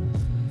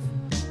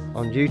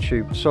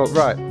YouTube.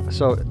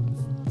 So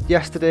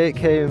yesterday it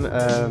came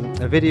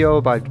a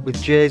video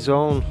with Jay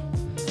Zone,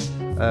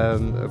 a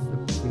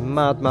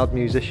mad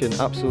musician,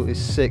 absolutely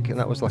sick, and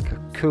that was like a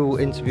cool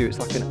interview. It's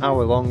like an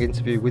hour-long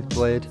interview with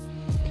Blade.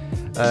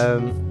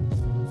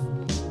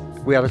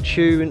 We had a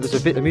tune, there's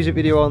a music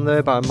video on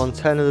there by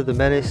Montana the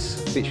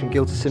Menace featuring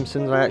Gilda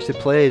Simpson that I actually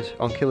played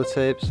on Killer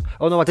Tapes.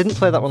 Oh no, I didn't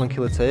play that one on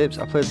Killer Tapes,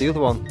 I played the other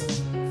one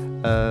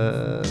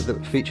that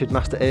featured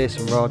Master Ace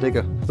and Raw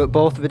Digger. But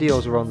both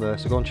videos are on there,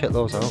 so go and check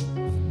those out.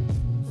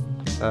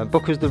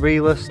 Booker's The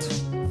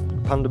Realist,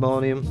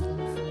 Pandemonium,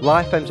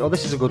 Life MC. Oh,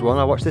 this is a good one.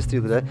 I watched this the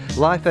other day.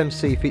 Life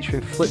MC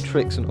featuring Flip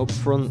Tricks and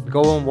Upfront.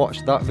 Go and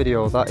watch that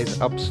video. That is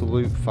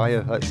absolute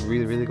fire. That's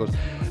really good.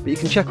 But you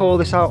can check all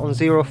this out on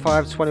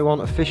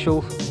 0521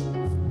 official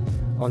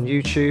on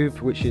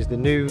YouTube, which is the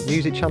new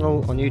music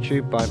channel on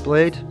YouTube by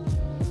Blade.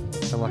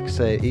 And like I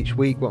say, each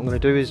week what I'm going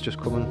to do is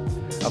just come and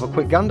have a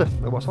quick gander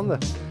at what's on there.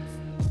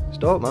 It's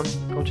dope, man.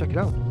 Go and check it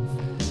out.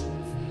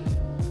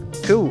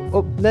 Cool.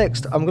 Up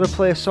next, I'm going to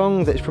play a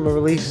song that's from a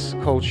release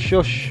called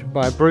Shush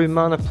by Broom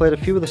Man. I've played a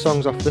few of the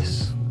songs off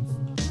this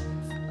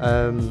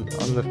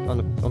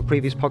on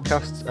previous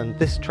podcasts, and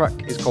this track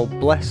is called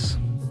Bless.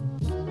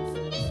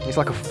 It's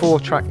like a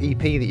 4-track EP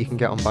that you can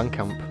get on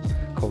Bandcamp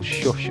called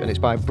Shush, and it's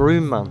by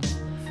Broom Man.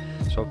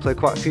 So I've played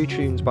quite a few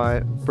tunes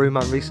by Broom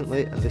Man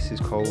recently, and this is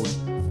called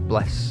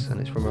Bless, and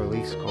it's from a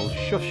release called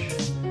Shush.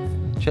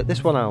 Check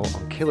this one out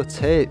on Killer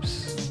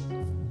Tapes.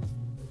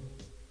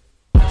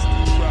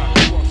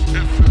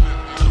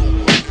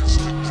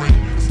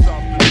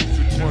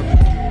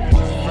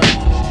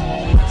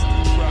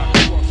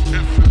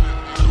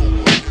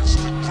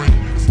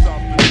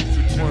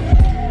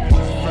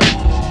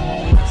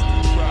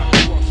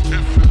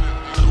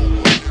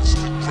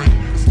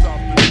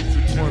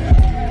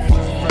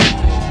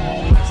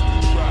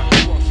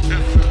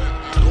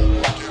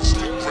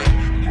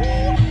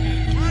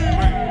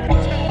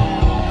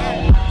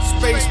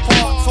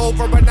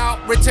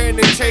 Return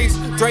the chase,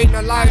 drain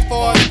the life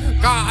force,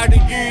 got out of the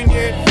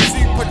union,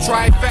 super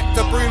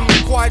trifecta, bring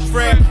me quad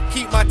threat,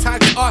 keep my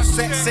tags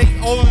offset, say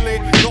only,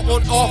 not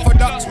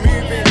unorthodox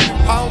moving,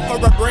 pound for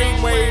a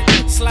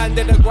brainwave,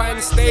 slander the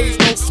grand stage,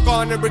 no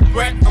scar, no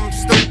regret, I'm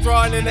still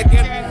drawing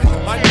again,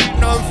 my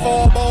nickname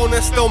for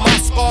bonus, still my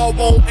scar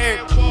won't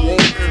end,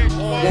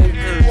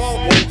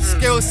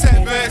 skill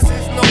set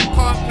versus no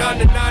comp,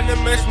 none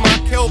anonymous, my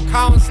kill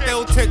count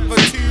still tick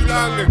for too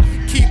long, and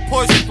keep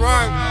push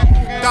strong.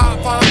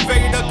 Dark Farm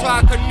Vader,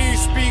 clock a new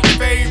speak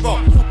favor.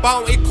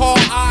 Bounty call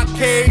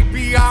arcade,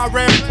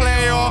 BRM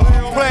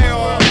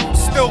player.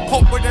 Still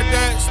cope with the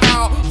dirt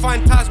style.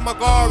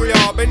 Phantasmagoria.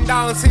 Been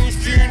down since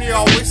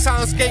junior with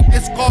soundscape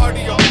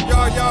discordia.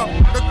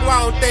 The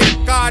ground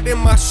they guard in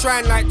my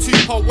shrine like too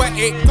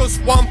poetic.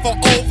 Just one for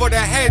over the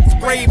heads,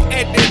 brave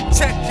edit,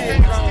 check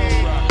it.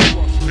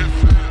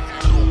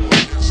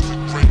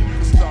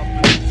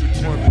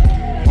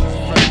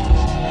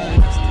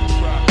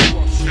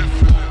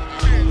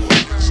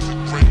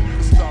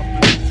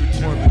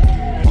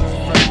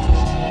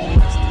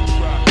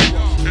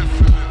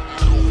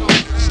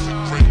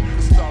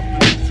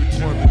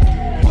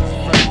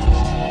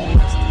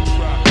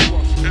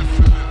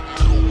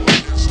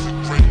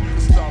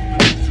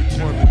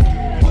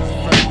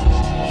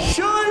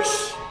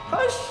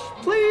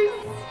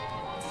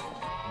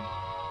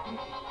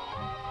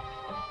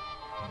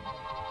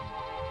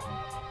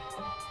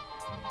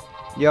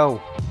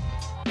 Yo.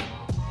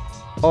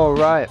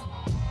 Alright.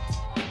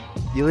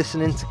 You're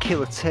listening to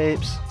Killer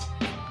Tapes.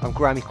 I'm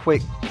Grimy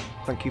Quick.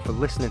 Thank you for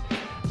listening.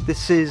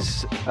 This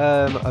is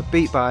a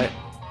beat by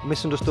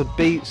Misunderstood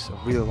Beats.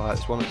 I really like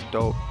this one, it's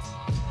dope.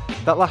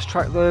 That last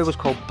track there was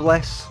called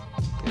Bless.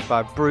 It's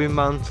by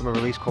Broomman from a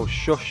release called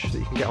Shush that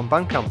you can get on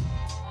Bandcamp.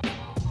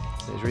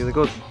 It's really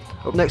good.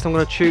 Up next I'm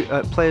going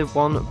to play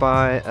one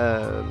by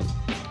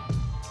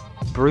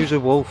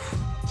Bruiser Wolf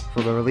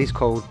from a release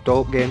called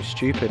Dope Game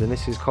Stupid, and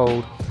this is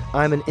called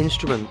I'm an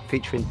Instrument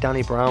featuring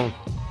Danny Brown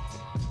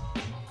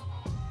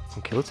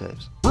on Killer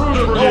Tapes. No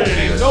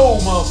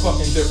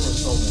motherfucking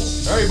difference no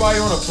more. Everybody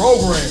on a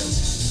program.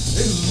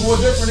 This is more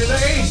different than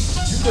the 80s.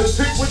 You could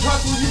pick which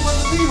hustle you want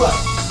to be like.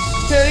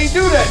 Can't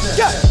even do that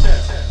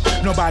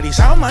now. Nobody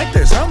sound like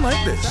this, sound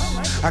like this.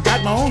 I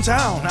got my own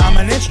sound, I'm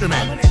an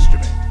instrument.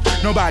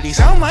 Nobody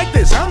sound like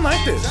this, sound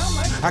like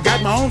this. I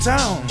got my own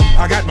sound,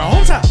 I got my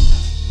own sound.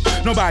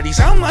 Nobody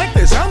sound like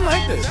this, sound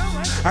like this.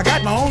 I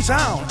got my own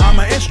sound, I'm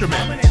an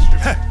instrument.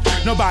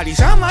 Nobody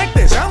sound like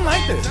this, sound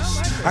like this.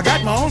 I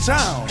got my own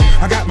sound,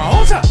 I got my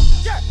own sound.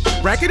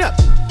 Rack it up,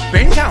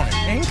 been counting.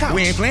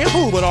 We ain't playing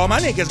pool, but all my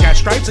niggas got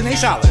stripes and they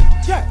solid.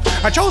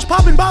 I chose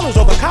popping bottles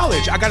over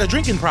college, I got a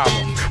drinking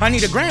problem. I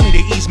need a Grammy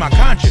to ease my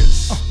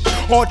conscience.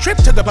 Or a trip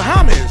to the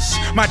Bahamas,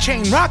 my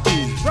chain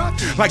rocky,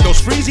 like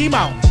those freezy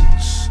mountains.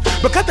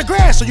 But cut the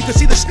grass so you can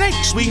see the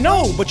snakes, we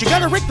know. But you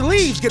gotta rake the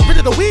leaves, get rid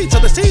of the weeds so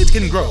the seeds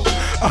can grow.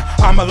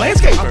 I'm a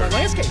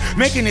landscaper.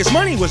 Making this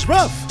money was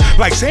rough,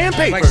 like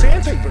sandpaper.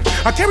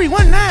 I carry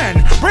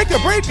 1-9, breaker.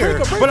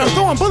 But I'm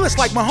throwing bullets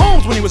like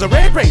Mahomes when he was a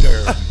Red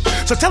Raider.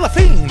 So tell a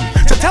fiend,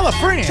 to tell a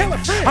friend.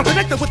 I'm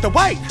connected with the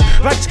white,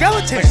 like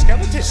skeletons.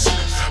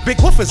 Big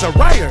Wolf is a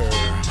writer.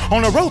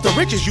 On the road to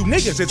riches, you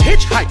niggas is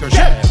hitchhikers,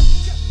 yeah.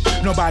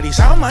 Nobody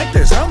sound like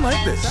this, sound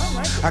like this.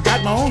 I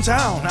got my own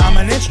sound, I'm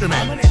an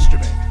instrument.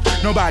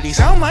 Nobody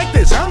sound like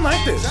this, sound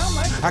like this.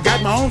 I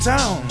got my own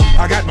sound,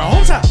 I got my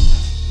own sound.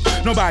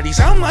 Nobody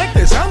sound like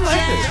this, sound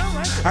like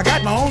this. I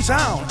got my own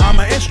sound, I'm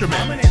an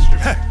instrument.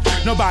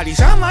 Nobody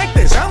sound like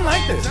this, sound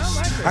like this.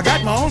 I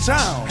got my own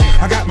sound,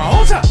 I got my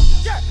own sound.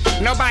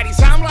 Nobody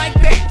sound like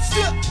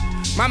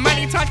this. My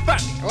money touch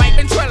funny, like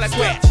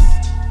ventriloquist.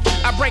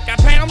 I break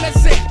a pound of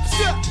zips.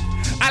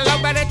 I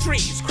love by the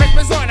trees,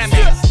 Christmas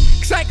ornaments.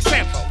 Sex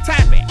simple,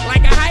 tap it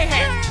like a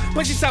hi-hat.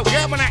 Pussy so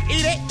good when I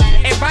eat it,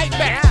 it bite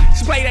back.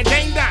 She play the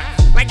ding dong,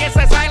 like it's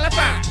a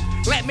xylophone.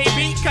 Let me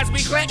be, cause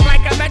we click like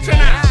a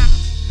metronome.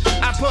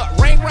 I put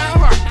ring round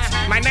hearts,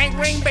 my name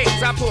ring bells.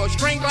 I pull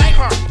string like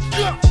heart.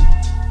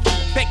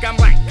 Pick 'em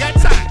like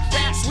guitar,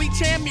 sweet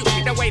chin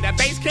music, the way the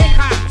bass kick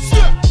high.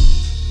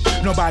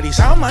 Nobody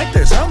sound like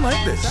this, sound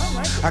like this.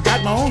 I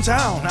got my own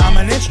sound, I'm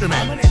an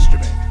instrument.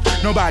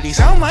 Nobody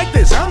sound like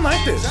this, sound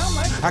like this.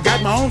 I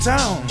got my own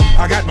sound,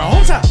 I got my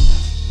own sound.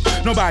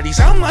 Nobody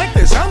sound like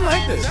this, sound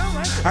like this.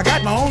 I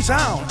got my own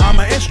sound, I'm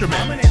an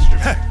instrument.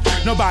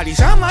 Nobody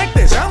sound like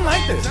this, sound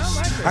like this.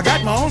 I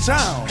got my own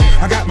sound,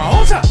 I got my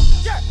own sound.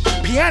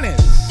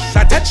 Pianists,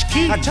 I touch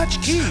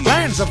keys.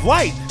 Lands of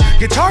white,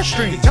 guitar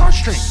strings.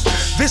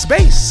 This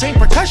bass ain't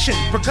percussion.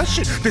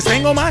 This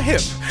thing on my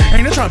hip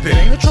ain't a trumpet.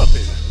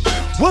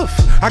 Woof,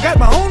 I got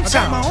my own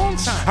sound.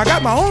 I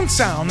got my own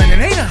sound, and it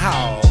ain't a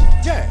howl.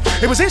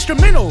 It was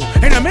instrumental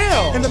in the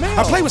mail.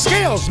 I play with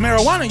scales,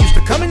 marijuana used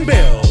to come in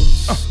bills.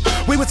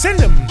 We would send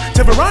them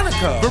to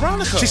Veronica.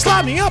 She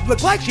slide me up,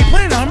 look like she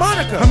playing a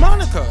harmonica.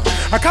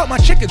 I count my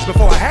chickens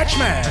before I hatch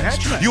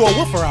mine. You a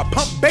woofer, I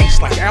pump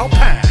bass like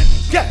Alpine.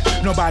 Yeah,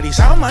 nobody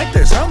sound like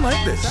this, sound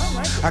like this.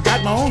 I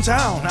got my own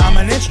sound, I'm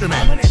an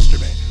instrument.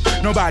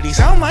 Nobody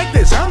sound like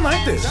this, sound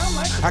like this.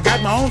 I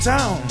got my own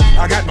sound,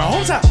 I got my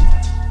own sound.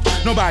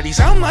 Nobody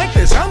sound like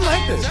this, sound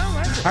like this.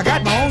 I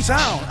got my own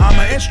sound, I'm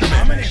an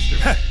instrument.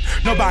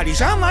 Nobody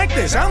sound like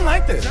this, sound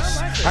like this.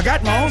 I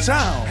got my own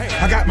sound,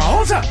 I got my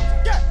own sound.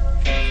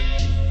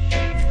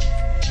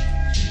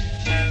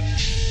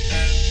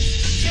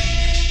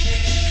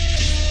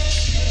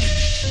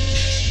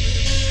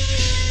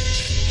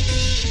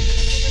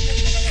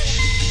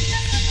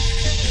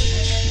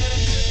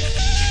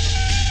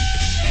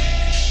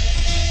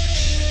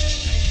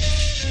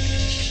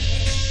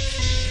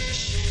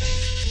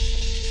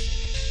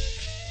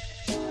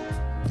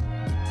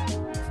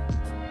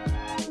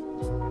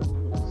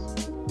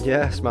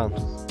 Yes, man.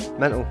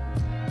 Mental.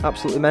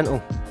 Absolutely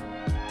mental.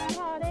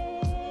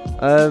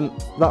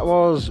 That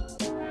was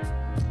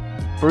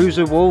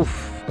Bruiser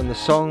Wolf, and the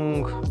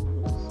song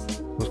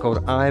was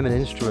called I'm an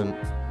Instrument,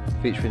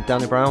 featuring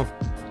Danny Brown.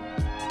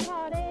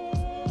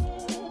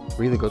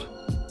 Really good.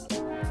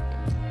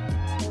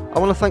 I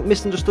want to thank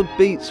Misunderstood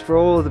Beats for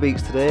all of the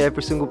beats today.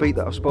 Every single beat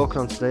that I've spoken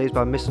on today is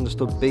by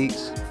Misunderstood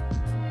Beats.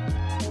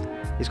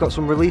 He's got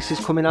some releases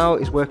coming out,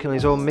 he's working on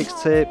his own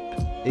mixtape.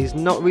 He's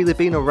not really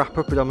been a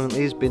rapper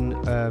predominantly, he's been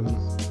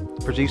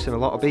producing a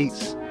lot of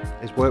beats.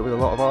 He's worked with a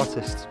lot of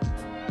artists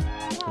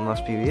in the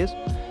last few years.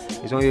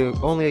 He's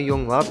only a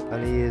young lad,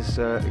 and he is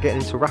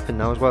getting into rapping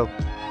now as well.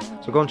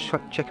 So go and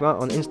check him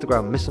out on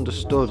Instagram,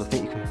 Misunderstood. I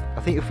think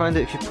you'll find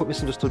it if you put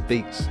Misunderstood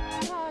Beats.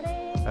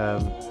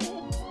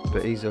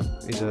 But he's a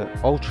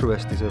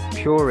altruist, he's a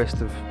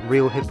purist of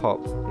real hip hop.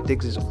 He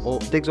digs all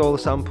the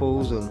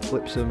samples and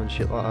flips them and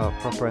shit like that.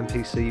 Proper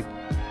MPC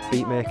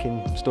beat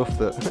making stuff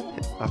that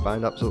I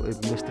find absolutely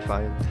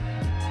mystifying.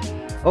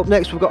 Up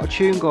next we've got a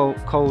tune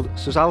called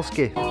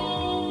Suzalski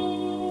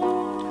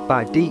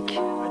by Deke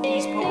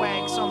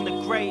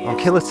on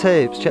Killer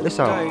Tapes. Check this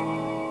out.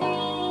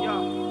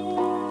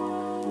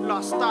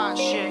 Lost that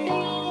shit.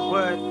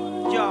 Word,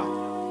 yeah.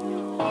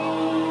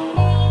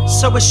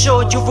 So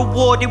assured you're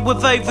rewarded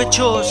with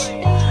overtures.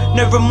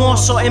 No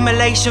remorse or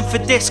immolation for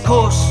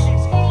discourse.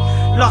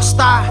 Lost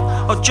that,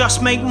 I'll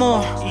just make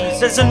more.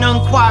 There's an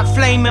unquiet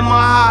flame in my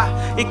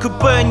heart, it could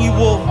burn you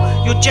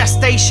all. Your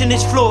gestation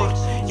is flawed,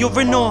 you're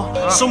in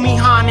awe. Saw me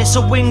harness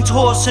a winged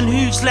horse and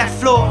hooves left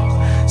floor.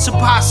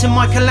 Surpassing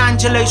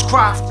Michelangelo's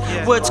craft.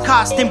 Words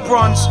cast in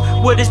bronze,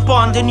 word is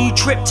bond, a new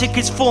triptych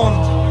is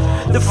formed.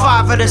 The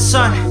Father, the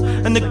Son,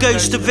 and the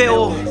ghost of it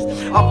all.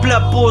 Our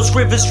blood bores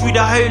rivers through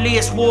the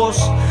holiest wars,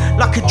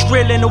 like a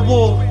drill in a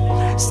wall.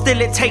 Still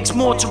it takes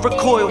more to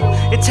recoil.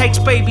 It takes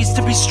babies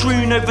to be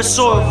strewn over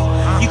soil.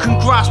 You can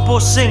grasp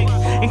or sink,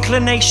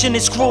 inclination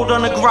is scrawled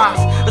on a graph.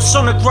 A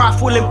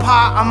sonograph will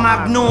impart I'm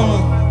abnormal.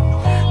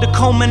 The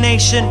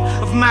culmination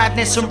of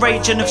madness and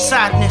rage and of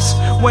sadness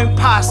won't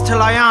pass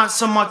till I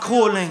answer my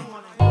calling.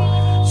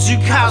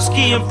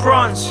 Zukowski and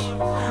Bronze,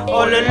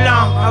 all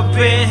along, I've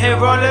been here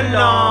all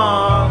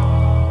along.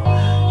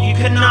 You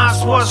can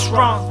ask what's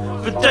wrong,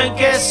 but don't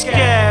get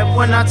scared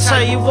when I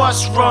tell you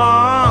what's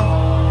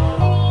wrong.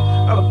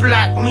 A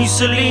black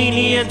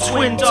Mussolini and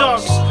twin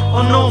dogs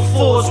on all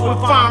fours with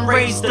farm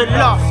raised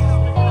aloft.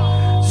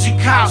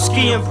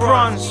 Zukowski and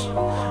Bronze,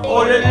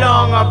 all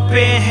along, I've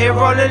been here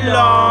all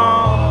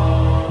along.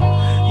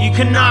 You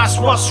can ask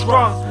what's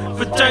wrong,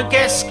 but don't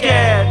get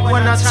scared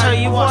when I tell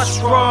you what's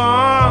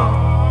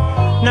wrong.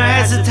 No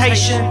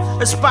hesitation,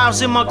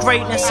 espousing my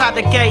greatness at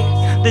the gate.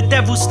 The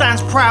devil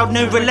stands proud,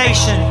 no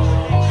relation.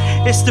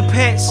 It's the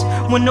pits,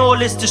 when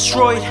all is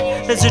destroyed.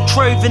 There's a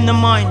trove in the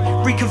mind,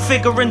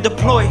 reconfigure and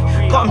deploy.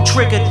 Got them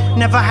triggered,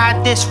 never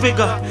had this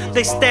vigor.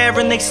 They stare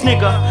and they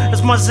snigger,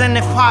 as my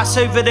zenith pass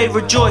over they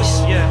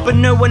rejoice. But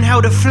no one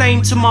held a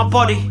flame to my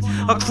body.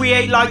 I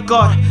create like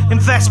God,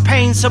 invest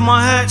pain so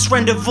my hurts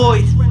render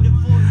void.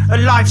 A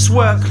life's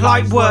work,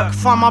 light work,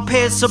 find my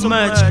peers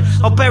submerged.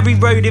 I'll bury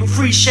road in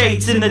three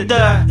shades in the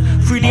dirt.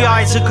 Through the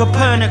eyes of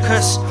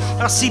Copernicus,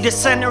 I see the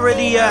center of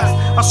the earth.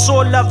 I saw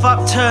love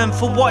upturned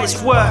for what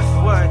it's worth.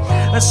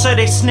 And so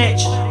they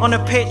snitch on a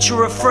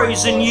picture of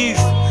frozen youth.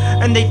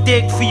 And they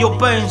dig for your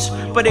bones,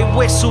 but they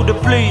whistle the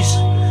blues.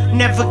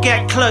 Never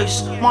get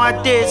close, my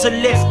ideas are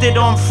lifted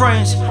on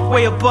thrones.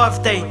 Way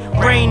above they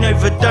reign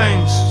over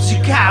domes.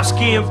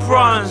 Zukowski and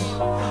Bronze,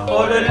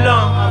 all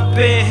along, I've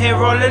been here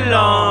all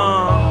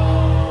along.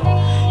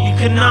 You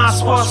can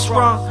ask what's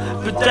wrong,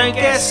 but don't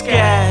get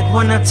scared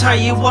when I tell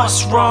you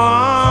what's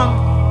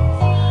wrong.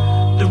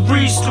 The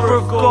rooster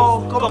of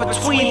gold got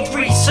between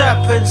three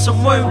serpents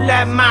and won't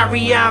let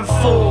Marianne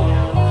fall.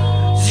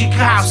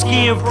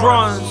 Zukowski and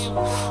Bronze,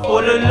 all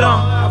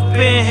along, I've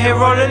been here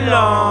all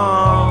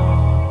along.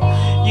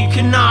 You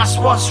can ask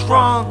what's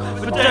wrong,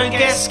 but don't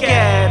get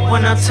scared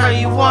when I tell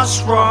you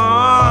what's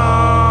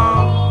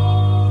wrong.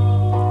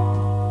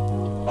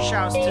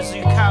 Shouts to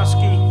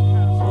Zukowski,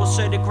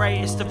 also the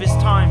greatest of his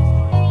time.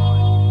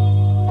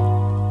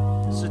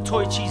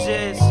 Zatoichi's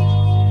ears,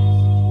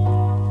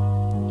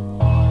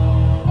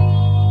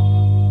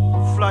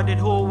 flooded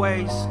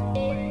hallways.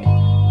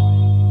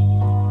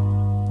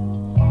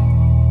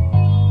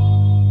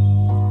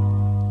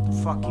 The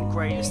fucking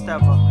greatest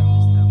ever.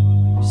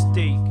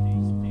 Mystique.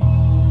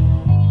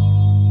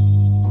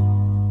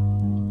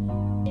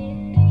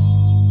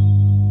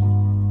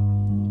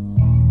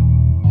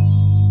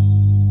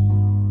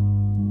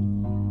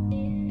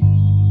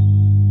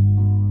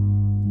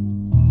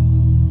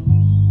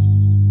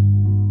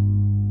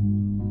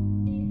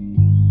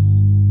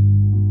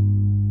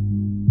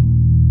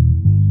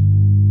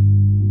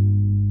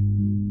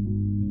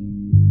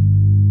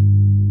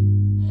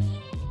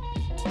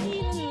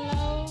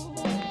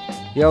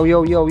 Yo,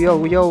 yo, yo,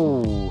 yo,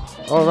 yo.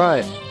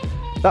 Alright.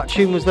 That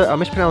tune was there. I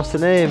mispronounced the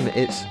name.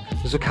 It's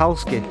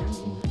Zukowski.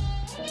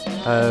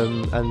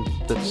 And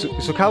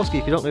Zukowski,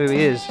 if you don't know who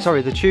he is,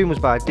 sorry, the tune was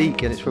by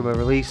Deke and it's from a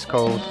release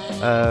called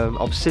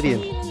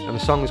Obsidian, and the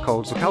song is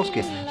called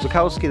Zukowski.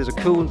 Zukowski, there's a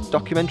cool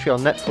documentary on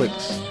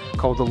Netflix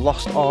called The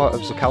Lost Art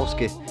of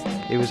Zukowski.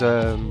 He was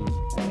an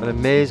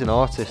amazing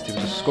artist. He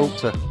was a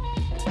sculptor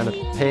and a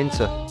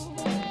painter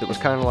that was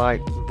kind of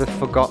like the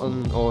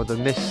forgotten or the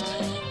missed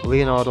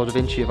Leonardo da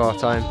Vinci of our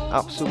time.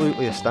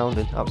 Absolutely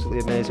astounding, absolutely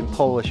amazing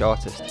Polish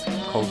artist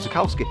called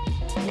Zukowski.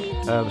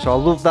 So I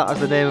love that as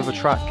the name of a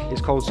track.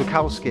 It's called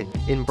Zukowski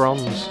in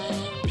Bronze,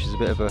 which is a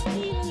bit of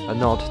a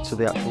nod to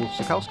the actual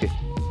Zukowski.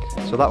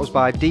 So that was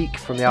by Deke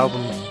from the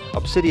album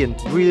Obsidian.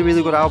 Really,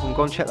 really good album.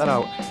 Go and check that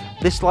out.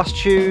 This last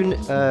tune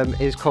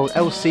is called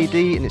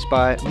LCD and it's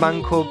by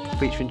Man Cub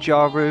featuring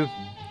Jaru.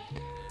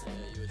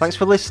 Thanks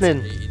for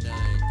listening.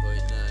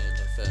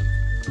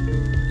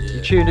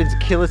 You tuned into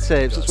Killer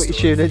Tapes. That's what you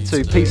tuned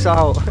into. Peace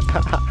out.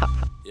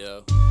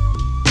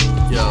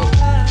 Yo,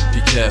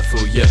 be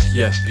careful,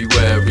 yeah, be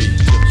wary.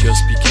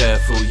 Just be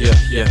careful,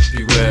 yeah,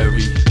 be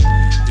wary.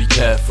 Be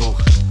careful,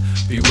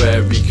 be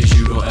wary, cause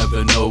you don't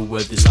ever know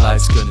where this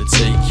life's gonna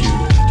take you.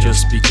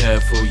 Just be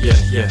careful,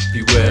 yeah,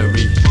 be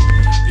wary.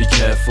 Be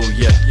careful,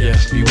 yeah,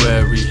 be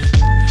wary.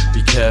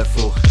 Be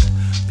careful,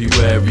 be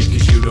wary,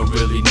 cause you don't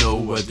really know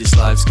where this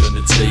life's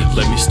gonna take you.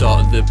 Let me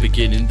start at the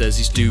beginning. There's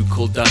this dude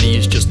called Danny.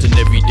 He's just an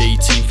everyday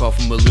teen, far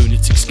from a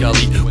lunatic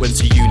scally. Went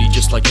to uni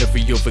just like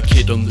every other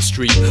kid on the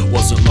street.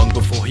 Wasn't long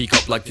before he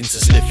got blagged into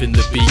sniffing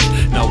the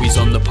beat. Now he's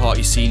on the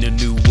party scene, a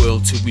new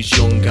world to his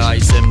young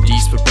guys.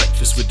 MDs for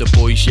breakfast with the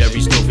boys, yeah,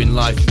 he's loving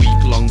life.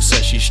 Week-long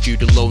sessions,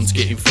 student loans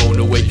getting thrown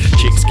away.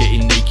 Chicks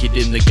getting naked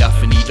in the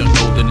gaff and he don't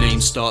know the name.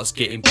 Starts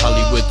getting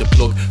pally with the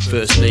plug,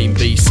 first name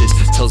basis.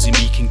 Tells him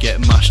he can get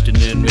mashed and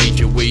earn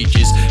major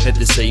wages. At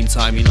the same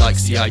time he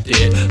likes the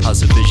idea,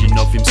 has a vision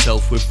of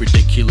himself with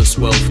ridiculous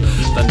wealth.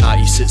 That night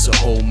he sits at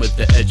home at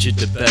the edge of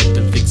the bed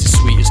and thinks it's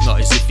sweet, it's not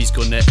as if he's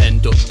gonna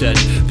end up dead.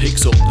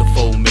 Picks up the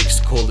phone, makes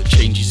the call that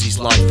changes his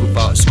life.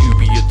 Without a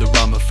Scooby of the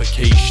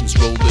ramifications,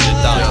 rolling the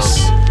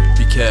dice.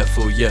 Be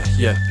careful, yeah,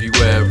 be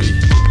wary.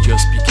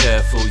 Just be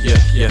careful,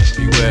 yeah,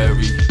 be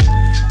wary.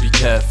 Be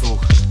careful,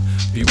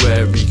 be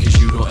wary, cause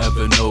you don't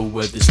ever know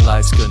where this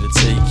life's gonna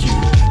take you.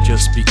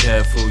 Just be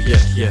careful,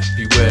 yeah,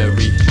 be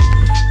wary.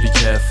 Be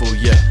careful,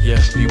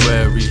 yeah, be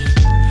wary.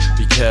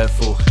 Be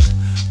careful,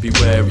 be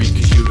wary,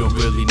 cause you don't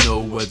really know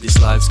where this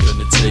life's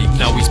gonna take.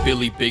 Now he's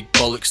Billy Big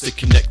Bollocks, the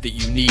connect that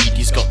you need.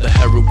 He's got the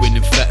heroin,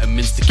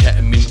 amphetamines, the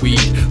ketamine, weed.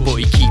 But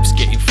he keeps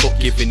getting fucked,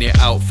 giving it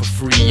out for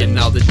free. And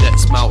now the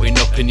debt's mounting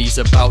up and he's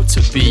about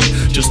to be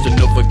just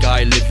another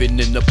guy living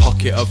in the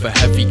pocket of a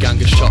heavy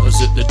gang of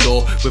shotters at the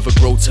door, with a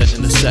grow tent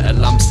and a set of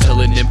lamps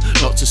telling him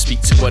not to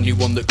speak to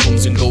anyone that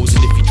comes and goes.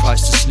 And if he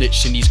tries to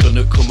snitch, then he's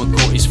gonna come and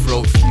cut his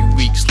throat. A few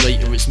weeks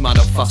later it's man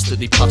up fast that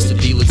they pass. The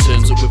dealer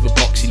turns up with a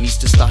box he needs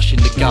to stash in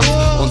the gaff.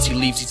 Once he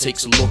leaves he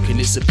takes a look and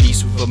it's a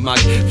piece with a mag.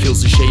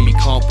 Feels a shame he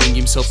can't bring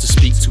himself to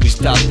speak to his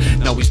dad.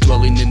 Now he's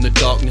dwelling in the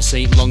darkness,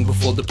 ain't long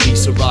before the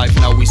police arrive.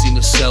 Now he's in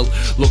a cell,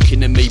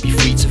 looking at maybe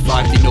 3 to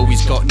 5. They know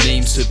he's got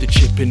names so they're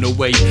chipping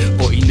away,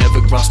 but he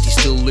never grasped, he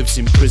still lives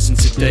in prison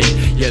today.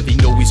 Yeah, they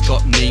know he's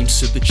got names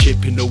so they're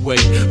chipping away,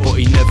 but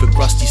he never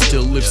grasped, he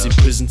still lives in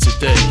prison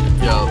today.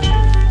 Yo,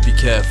 be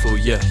careful,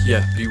 yeah,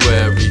 be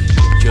wary.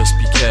 Just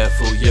be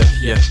careful,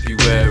 yeah, be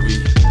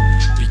wary.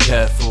 Be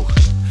careful,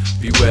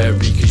 be wary,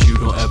 cause you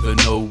don't ever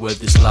know where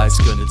this life's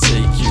gonna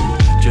take you.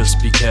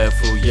 Just be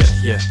careful,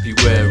 yeah, be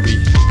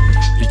wary.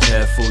 Be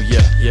careful,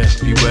 yeah,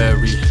 be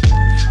wary.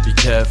 Be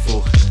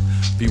careful,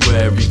 be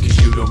wary, cause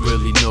you don't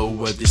really know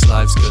where this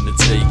life's gonna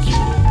take you.